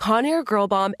 Conair Girl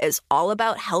Bomb is all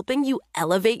about helping you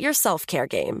elevate your self-care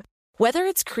game. Whether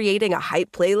it's creating a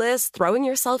hype playlist, throwing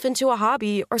yourself into a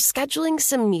hobby, or scheduling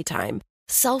some me time,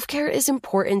 self-care is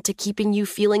important to keeping you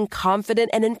feeling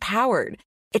confident and empowered.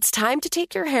 It's time to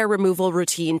take your hair removal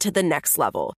routine to the next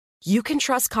level. You can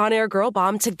trust Conair Girl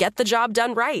Bomb to get the job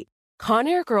done right.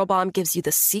 Conair Girl Bomb gives you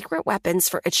the secret weapons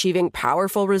for achieving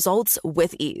powerful results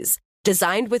with ease.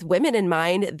 Designed with women in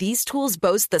mind, these tools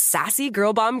boast the sassy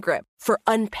Girl Bomb grip for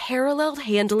unparalleled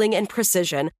handling and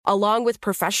precision, along with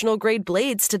professional-grade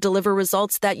blades to deliver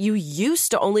results that you used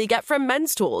to only get from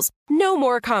men's tools. No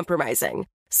more compromising.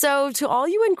 So, to all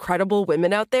you incredible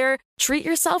women out there, treat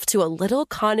yourself to a little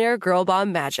Conair Girl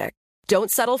Bomb magic.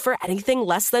 Don't settle for anything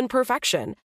less than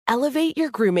perfection. Elevate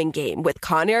your grooming game with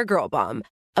Conair Girl Bomb.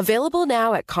 Available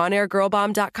now at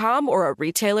ConairGirlBomb.com or a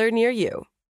retailer near you.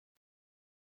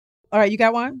 All right, you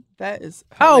got one? That is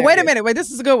hilarious. Oh, wait a minute. Wait,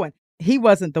 this is a good one. He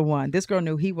wasn't the one. This girl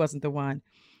knew he wasn't the one.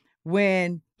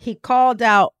 When he called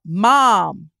out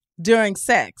mom during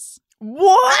sex.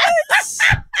 What?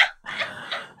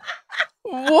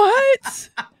 What?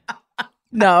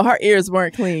 No, her ears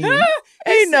weren't clean.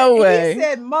 Ain't no way. He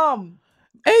said mom.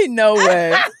 Ain't no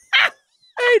way.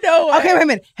 Ain't no way. Okay, wait a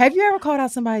minute. Have you ever called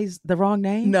out the wrong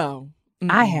name? No.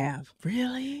 I have.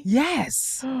 Really?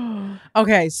 Yes.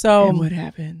 Okay, so. And what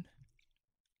happened?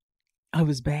 It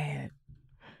was bad.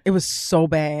 It was so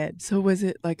bad. So was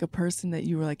it like a person that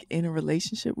you were like in a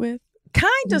relationship with?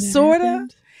 Kind when of, that sort of.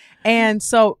 happened? And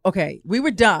so, okay, we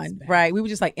were done, right? We were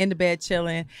just like in the bed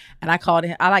chilling, and I called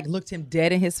him. I like looked him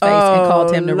dead in his face and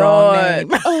called him the wrong name.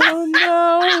 Oh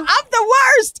no, I'm the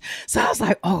worst. So I was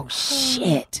like, oh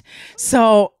shit.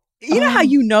 So you know how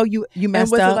you messed and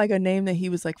was up? it like a name that he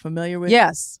was like familiar with?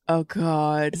 Yes. Oh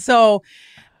God. So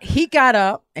he got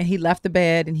up and he left the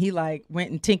bed and he like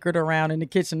went and tinkered around in the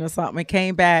kitchen or something and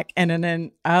came back, and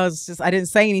then I didn't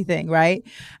say anything, right?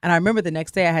 And I remember the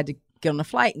next day I had to get on the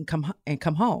flight and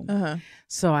come home. Uh-huh.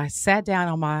 So I sat down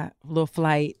on my little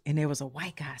flight and there was a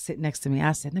white guy sitting next to me.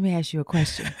 I said, let me ask you a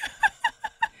question.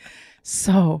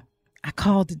 So I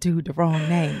called the dude the wrong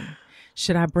name.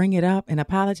 Should I bring it up and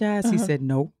apologize? He said,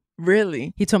 no.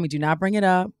 Really? He told me, do not bring it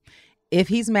up. If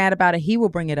he's mad about it, he will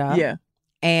bring it up. Yeah.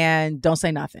 And don't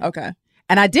say nothing. Okay.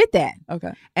 And I did that.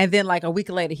 Okay. And then like a week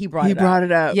later, he brought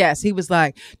it up. Yes. He was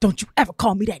like, don't you ever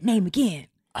call me that name again.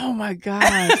 Oh my God.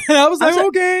 And I was like,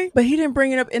 okay. But he didn't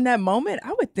bring it up in that moment.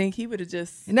 I would think he would have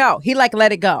just. No, he like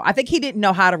let it go. I think he didn't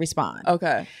know how to respond.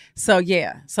 Okay. So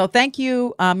yeah. So thank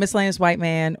you, miscellaneous white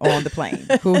man on the plane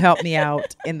who helped me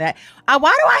out in that. Why do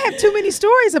I have too many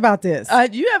stories about this?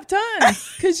 You have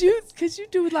tons because you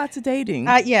do lots of dating.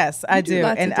 Yes, I do.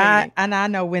 lots of And dating. I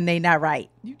know when they not right.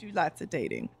 You do lots of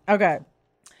dating. Okay.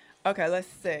 Okay, let's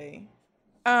see.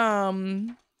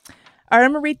 All right,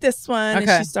 I'm going to read this one.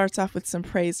 Okay. And she starts off with some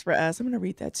praise for us. I'm going to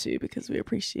read that too because we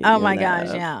appreciate Oh your my love.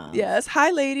 gosh, yeah. Yes.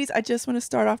 Hi, ladies. I just want to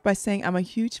start off by saying I'm a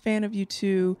huge fan of you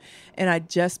two, and I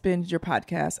just binged your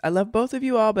podcast. I love both of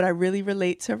you all, but I really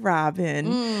relate to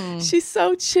Robin. She's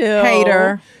so chill.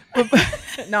 Hater.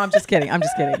 No, I'm just kidding.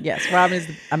 Yes, Robin is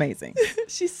amazing.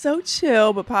 She's so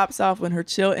chill, but pops off when her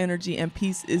chill energy and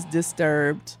peace is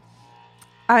disturbed.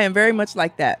 I am very much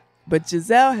like that. But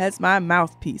Giselle has my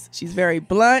mouthpiece. She's very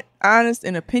blunt, honest,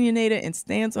 and opinionated and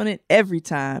stands on it every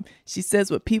time. She says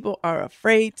what people are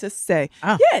afraid to say.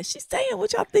 Yeah, she's saying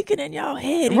what y'all thinking in y'all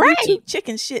head. And Right. you too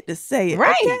chicken shit to say it.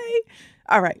 Right. Okay?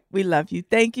 All right. We love you.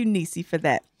 Thank you, Niecy, for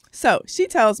that. So she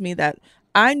tells me that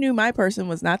I knew my person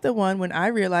was not the one when I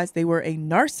realized they were a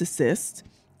narcissist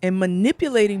and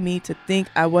manipulating me to think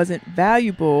I wasn't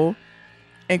valuable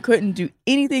and couldn't do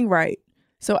anything right.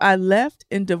 So I left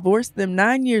and divorced them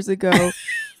 9 years ago,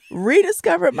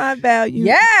 rediscovered my value,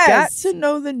 Yes. got to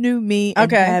know the new me,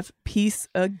 and Okay. have peace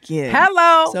again.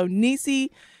 Hello. So Niecy,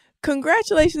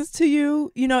 congratulations to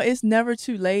you. You know, it's never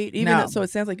too late. Even No. so, it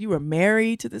sounds like you were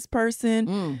married to this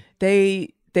person. They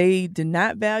did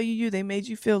not value you. They made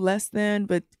you feel less than,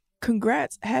 but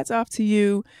congrats, hats off to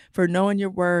you for knowing your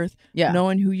worth,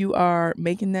 knowing who you are,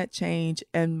 making that change,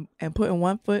 and putting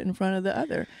one foot in front of the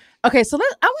other. Okay, so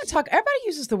I want to talk. Everybody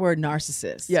uses the word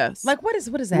narcissist. Yes. Like, what does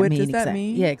that What mean? does that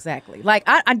mean? Yeah, exactly. Like,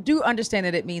 I do understand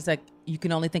that it means like you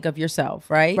can only think of yourself,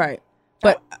 right? Right.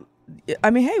 But I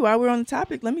mean, hey, while we're on the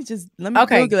topic, let me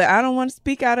Okay. Google it. I don't want to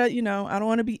speak out of, I don't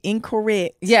want to be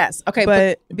incorrect. yes, okay,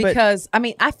 But because I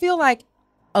mean, I feel like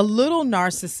a little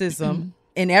narcissism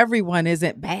in everyone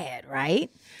isn't bad, right?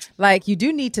 Like, you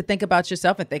do need to think about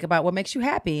yourself and think about what makes you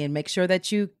happy and make sure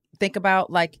that you think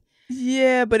about like.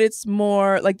 Yeah, but it's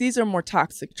more like these are more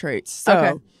toxic traits. So,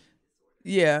 Okay.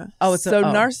 Yeah. Oh,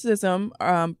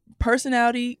 narcissism.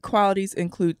 Personality qualities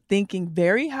include thinking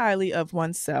very highly of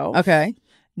oneself. Okay.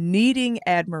 Needing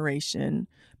admiration,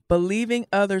 believing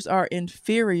others are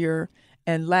inferior,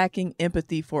 and lacking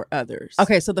empathy for others.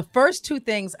 Okay, so the first two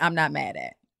things I'm not mad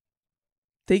at.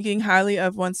 Thinking highly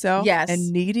of oneself. Yes.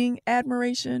 And needing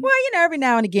admiration. Well, every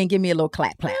now and again, give me a little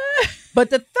clap. But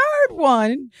the third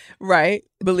one, right.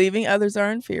 Believing others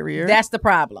are inferior. that's the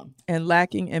problem. And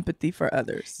lacking empathy for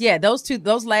others. Yeah, those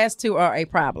last two are a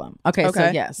problem. Okay, so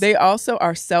yes. They also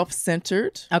are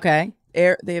self-centered. Okay.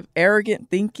 They have arrogant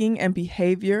thinking and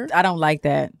behavior. I don't like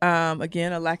that.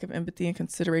 Again, a lack of empathy and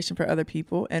consideration for other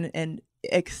people, and an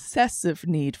excessive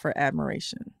need for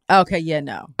admiration. Okay, yeah,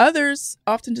 no. Others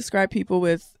often describe people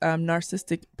with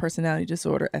narcissistic personality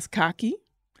disorder as cocky,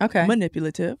 Okay.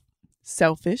 manipulative,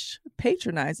 selfish,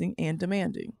 patronizing, and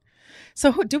demanding.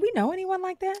 So do we know anyone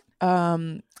like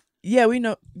that? Yeah, we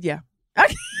know. Yeah.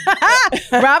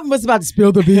 Robin was about to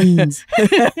spill the beans.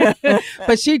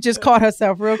 But she just caught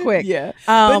herself real quick. Yeah.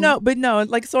 But no,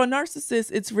 like, so a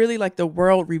narcissist, it's really like the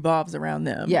world revolves around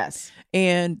them. Yes.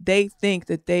 And they think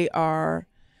that they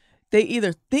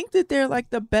either think that they're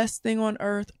like the best thing on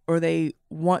earth, or they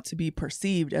want to be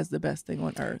perceived as the best thing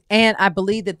on earth. And I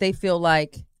believe that they feel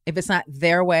like if it's not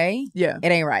their way, Yeah.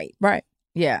 it ain't right. Right.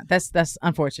 Yeah, that's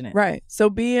unfortunate. Right. So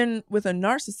being with a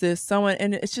narcissist,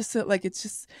 and it's just like,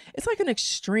 it's like an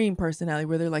extreme personality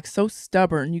where they're like so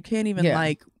stubborn. You can't even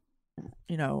like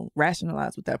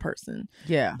rationalize with that person.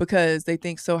 Yeah. Because they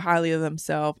think so highly of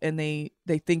themselves, and they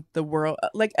think the world,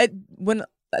 when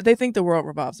they think the world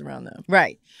revolves around them.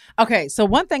 Right. Okay. So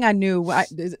one thing I knew,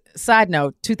 side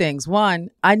note, two things. One,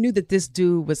 I knew that this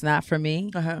dude was not for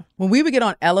me. When we would get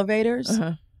on elevators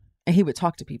and he would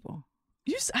talk to people.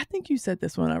 I think you said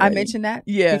this one already. I mentioned that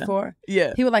before.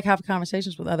 Yeah. He would have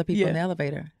conversations with other people in the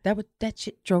elevator. That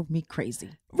shit drove me crazy.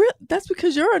 Really? That's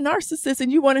because you're a narcissist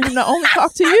and you wanted him to only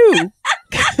talk to you.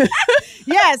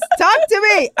 Yes, talk to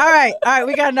me. All right,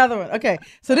 we got another one. Okay,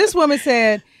 so this woman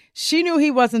said she knew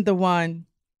he wasn't the one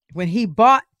when he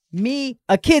bought me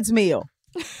a kid's meal.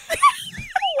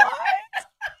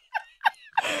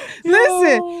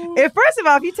 Listen, first of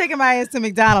all, if you're taking my ass to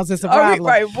McDonald's, it's a problem.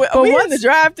 Are we in the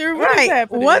drive-thru?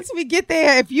 Right. Once we get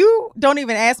there, if you don't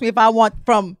even ask me if I want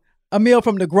a meal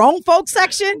from the grown folks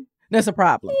section, that's a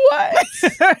problem. What?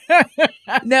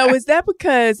 Now, is that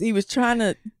because he was trying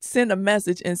to send a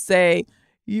message and say,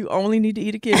 you only need to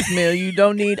eat a kid's meal, you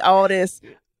don't need all this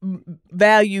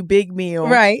value big meal?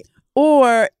 Right.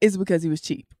 Or is it because he was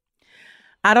cheap?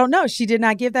 I don't know. She did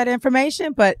not give that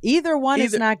information, but either one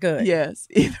is not good. Yes.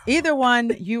 Either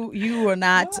one, you are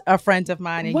not a friend of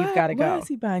mine, and you've got to go. Why is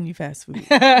he buying you fast food?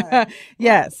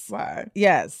 Yes. Why?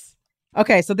 Yes.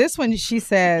 Okay, so this one, she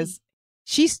says,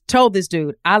 she told this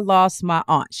dude, I lost my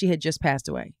aunt. She had just passed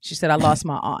away. She said, I lost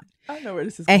my aunt. I know where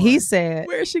this is and going. He said,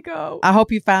 where'd she go? I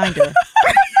hope you find her.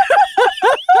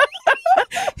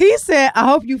 He said, I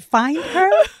hope you find her.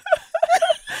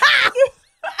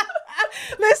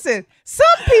 Listen, some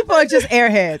people are just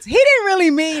airheads. He didn't really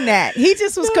mean that. He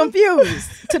just was confused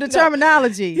to the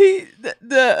terminology.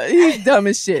 He's dumb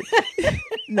as shit.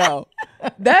 No.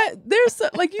 There's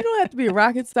you don't have to be a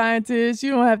rocket scientist.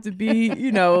 You don't have to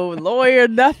be, lawyer,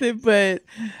 nothing, but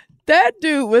that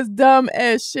dude was dumb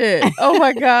as shit. Oh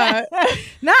my God.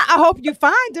 Now I hope you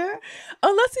find her.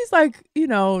 Unless he's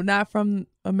not from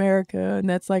America and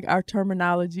that's our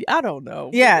terminology. I don't know.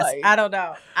 Yes, I don't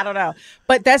know.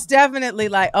 But that's definitely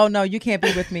oh no, you can't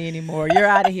be with me anymore. You're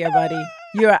out of here, buddy.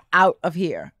 You're out of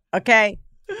here. Okay.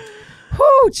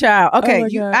 Whoo, child. Okay,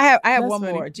 I have one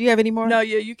more. Do you have any more? No,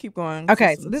 yeah, you keep going.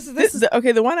 Okay, so this is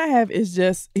okay. The one I have is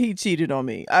just he cheated on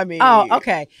me. I mean, oh,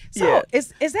 okay. So yeah.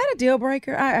 is that a deal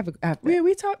breaker?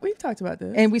 We've talked about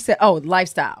this, and we said,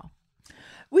 lifestyle.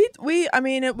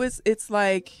 It's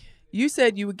like you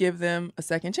said you would give them a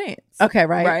second chance. Okay,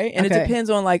 right. Right. And it depends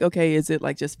on is it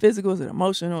just physical? Is it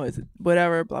emotional? Is it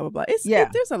whatever? Blah, blah, blah.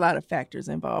 There's a lot of factors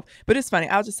involved. But it's funny.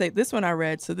 I'll just say this one I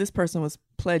read. So this person was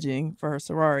pledging for her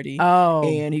sorority. Oh.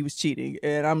 And he was cheating.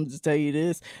 And I'm just tell you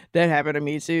this. That happened to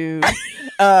me too.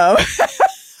 Not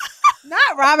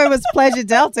Robin was pledging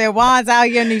Delta and Juan's out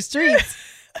here in these streets.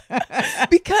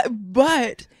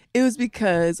 But it was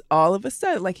because all of a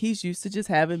sudden, he's used to just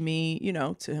having me,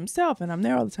 to himself, and I'm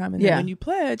there all the time. And then when you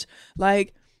pledge,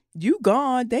 you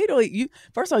gone. They don't.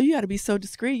 First of all, you got to be so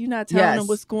discreet. You're not telling them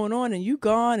what's going on, and you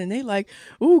gone, and they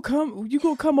ooh, come. You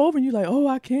gonna come over, and you oh,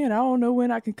 I can't. I don't know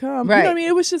when I can come. Right. You know what I mean?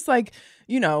 It was just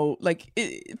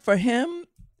for him.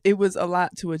 It was a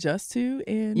lot to adjust to,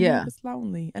 and it was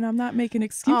lonely. And I'm not making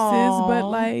excuses, but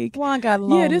Juan got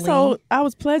lonely. I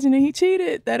was pledging and he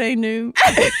cheated. That ain't new.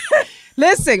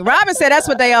 Listen, Robin said that's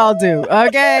what they all do.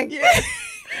 Okay,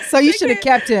 so you should have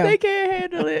kept him. They can't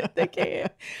handle it. They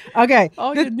can't. Okay,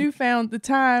 all your newfound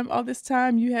all this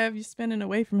time you're spending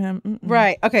away from him. Mm-mm.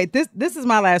 Right. Okay. This is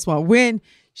my last one. When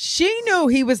she knew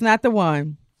he was not the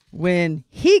one, when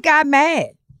he got mad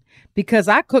because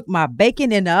I cooked my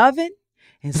bacon in the oven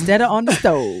instead of on the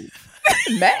stove.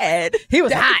 Mad. He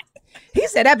was hot. He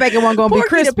said that bacon wasn't gonna be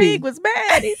crispy. The pig was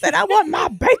mad. He said, "I want my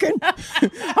bacon.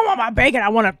 I want my bacon. I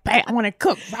want to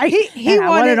cook right. He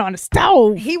wanted it on the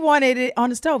stove. He wanted it on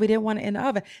the stove. He didn't want it in the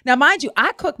oven. Now, mind you,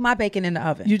 I cook my bacon in the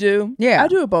oven. You do? Yeah, I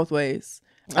do it both ways.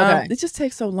 Okay. It just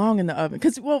takes so long in the oven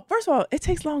because, first of all, it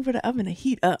takes long for the oven to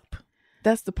heat up.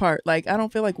 That's the part. I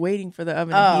don't feel like waiting for the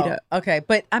oven to heat up. Okay,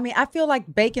 but I feel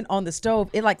like bacon on the stove,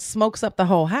 it smokes up the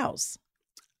whole house.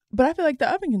 But I feel like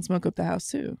the oven can smoke up the house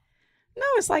too. No,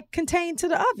 it's contained to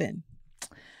the oven.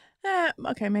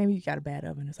 Okay, maybe you got a bad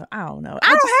oven or something. I don't know. I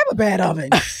don't have a bad oven.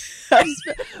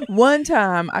 One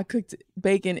time I cooked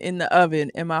bacon in the oven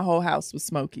and my whole house was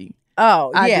smoky.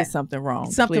 Oh, yeah. I did something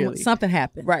wrong. Something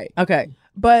happened. Right. Okay.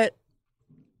 But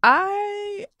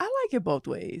I like it both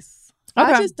ways.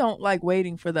 Okay. I just don't like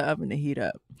waiting for the oven to heat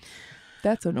up.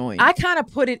 That's annoying. I kind of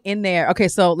put it in there. Okay,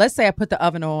 so let's say I put the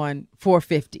oven on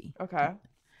 450. Okay.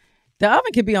 The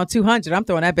oven can be on 200. I'm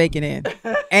throwing that bacon in.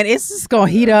 And it's just going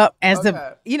to heat up as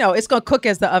it's going to cook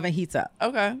as the oven heats up.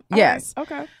 Okay. Yes.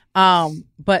 Right. Okay.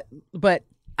 But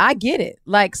I get it.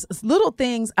 Like little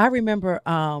things. I remember.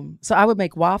 So I would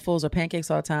make waffles or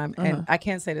pancakes all the time, and I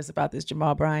can't say this about this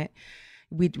Jamal Bryant.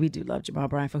 We do love Jamal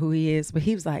Bryant for who he is, but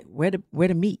he was like, "Where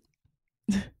the meat?"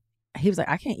 He was like,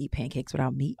 "I can't eat pancakes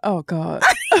without meat." Oh God.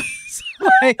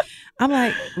 So, I'm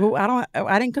like, well,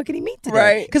 I didn't cook any meat today,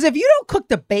 right? Because if you don't cook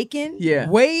the bacon,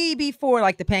 way before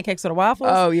like the pancakes or the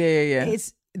waffles,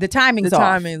 it's the timing's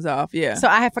off. Yeah. So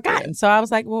I had forgotten. So I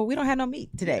was like, well, we don't have no meat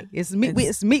today. It's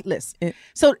meatless.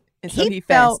 So he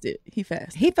fasted. He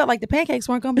felt like the pancakes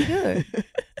weren't gonna be good.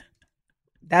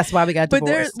 That's why we got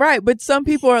divorced. But some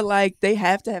people are like, they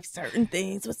have to have certain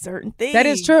things with certain things. That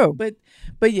is true.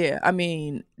 But yeah, I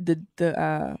mean,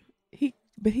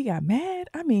 he got mad.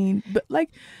 I mean, but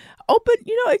like, open,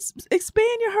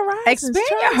 expand your horizons. Expand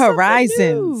your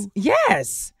horizons.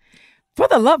 Yes. For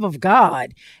the love of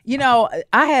God.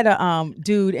 I had a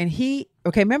dude, and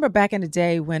remember back in the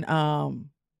day when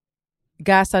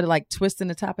guys started like twisting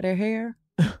the top of their hair?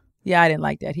 Yeah, I didn't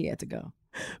like that. He had to go.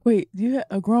 Wait,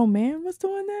 a grown man was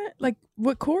doing that? Like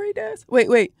what Corey does?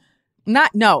 Wait. Now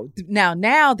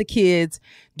the kids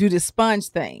do the sponge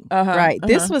thing, right?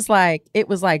 This was like, it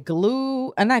was like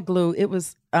glue, not glue. It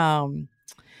was,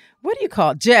 what do you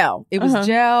call it? Gel. It was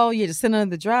gel. You just sit under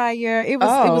the dryer. It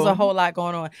was a whole lot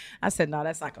going on. I said, no,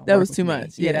 that's not going to work. That was too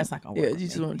much. Yeah, that's not going to work. Yeah, you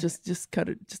just want just cut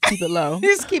it. Just keep it low.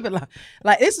 Just keep it low.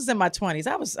 Like this was in my 20s.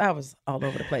 I was all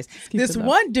over the place. This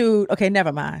one dude. Okay,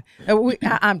 never mind.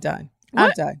 I'm done. What?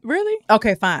 I'm done. Really?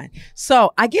 Okay, fine.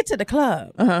 So I get to the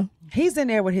club. He's in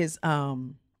there with his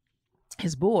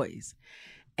boys,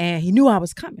 and he knew I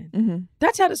was coming. Did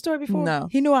I tell the story before? No.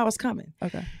 He knew I was coming.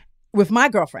 Okay. With my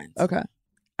girlfriends. Okay.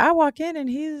 I walk in and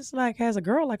he's like has a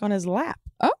girl like on his lap.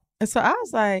 Oh. And so I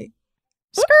was like,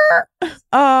 skirt.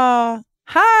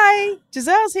 Hi,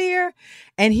 Giselle's here.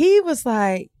 And he was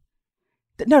like,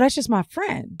 no, that's just my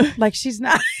friend. Like she's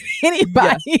not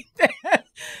anybody.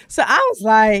 So I was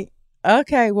like,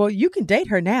 okay, well, you can date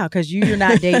her now because you're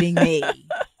not dating me.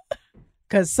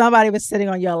 Because somebody was sitting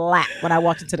on your lap when I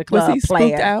walked into the club. Was he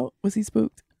spooked out? Was he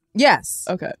spooked? Yes.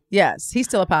 Okay. Yes. He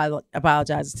still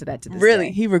apologizes to that to this really?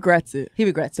 day. He regrets it. He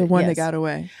regrets the it. one that got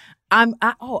away. I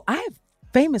have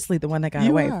famously the one that got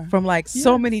away from like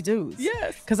so many dudes.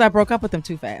 Yes. Because I broke up with them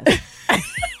too fast. They're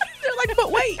like,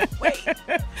 but wait.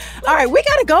 All right, we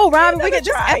gotta go, Robin. This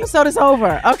episode is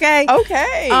over. Okay.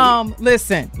 Okay.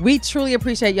 Listen, we truly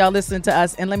appreciate y'all listening to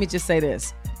us. And let me just say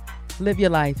this: live your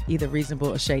life either reasonable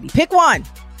or shady. Pick one.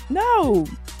 No,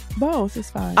 both is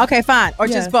fine. Okay, fine, or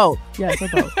just both. Yes, or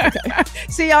both. Okay.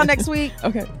 See y'all next week.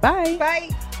 Okay. Bye. Bye.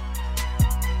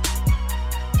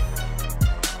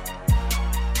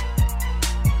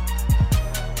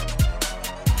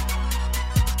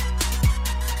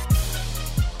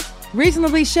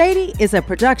 Reasonably Shady is a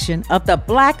production of the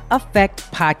Black Effect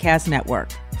Podcast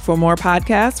Network. For more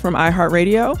podcasts from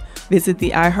iHeartRadio, visit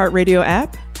the iHeartRadio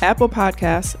app, Apple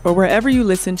Podcasts, or wherever you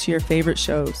listen to your favorite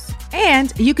shows.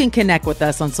 And you can connect with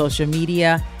us on social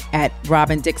media at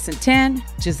Robin Dixon 10,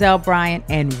 Giselle Bryant,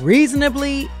 and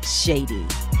Reasonably Shady.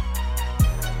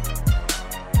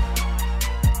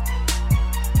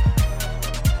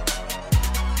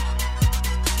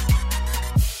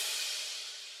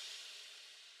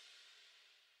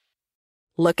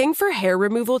 Looking for hair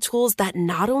removal tools that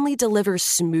not only deliver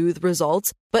smooth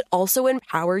results, but also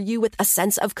empower you with a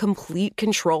sense of complete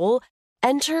control?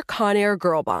 Enter Conair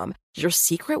Girl Bomb, your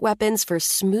secret weapons for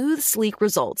smooth, sleek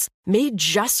results, made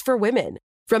just for women.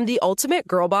 From the ultimate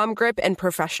Girl Bomb grip and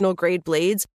professional-grade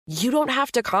blades, you don't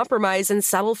have to compromise and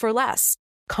settle for less.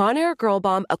 Conair Girl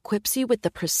Bomb equips you with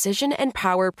the precision and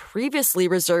power previously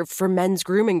reserved for men's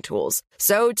grooming tools.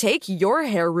 So take your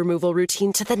hair removal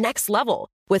routine to the next level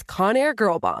with Conair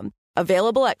Girl Bomb.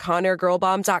 Available at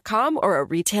ConairGirlBomb.com or a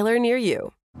retailer near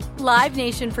you. Live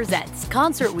Nation presents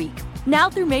Concert Week. Now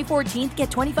through May 14th, get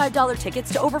 $25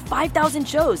 tickets to over 5,000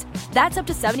 shows. That's up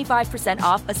to 75%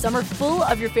 off a summer full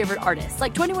of your favorite artists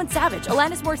like 21 Savage,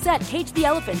 Alanis Morissette, Cage the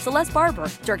Elephant, Celeste Barber,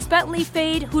 Dierks Bentley,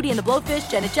 Fade, Hootie and the Blowfish,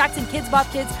 Janet Jackson, Kidz Bop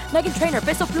Kids, Meghan Trainor,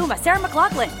 Peso Pluma, Sarah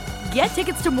McLachlan. Get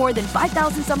tickets to more than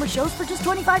 5,000 summer shows for just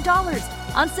 $25.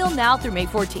 Until now through May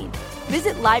 14th.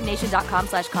 Visit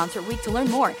LiveNation.com/Concert Week to learn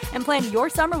more and plan your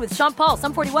summer with Sean Paul,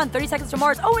 Sum 41, 30 Seconds to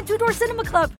Mars, and Two Door Cinema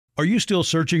Club. Are you still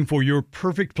searching for your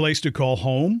perfect place to call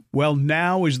home? Well,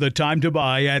 now is the time to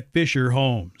buy at Fisher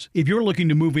Homes. If you're looking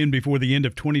to move in before the end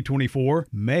of 2024,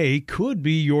 May could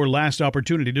be your last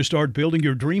opportunity to start building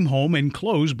your dream home and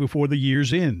close before the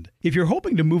year's end. If you're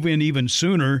hoping to move in even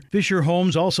sooner, Fisher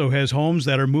Homes also has homes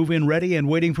that are move-in ready and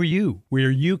waiting for you,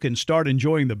 where you can start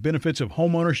enjoying the benefits of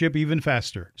homeownership even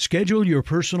faster. Schedule your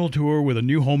personal tour with a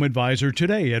new home advisor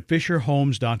today at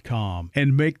FisherHomes.com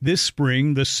and make this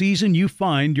spring the season you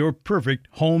find your perfect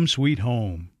home sweet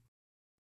home.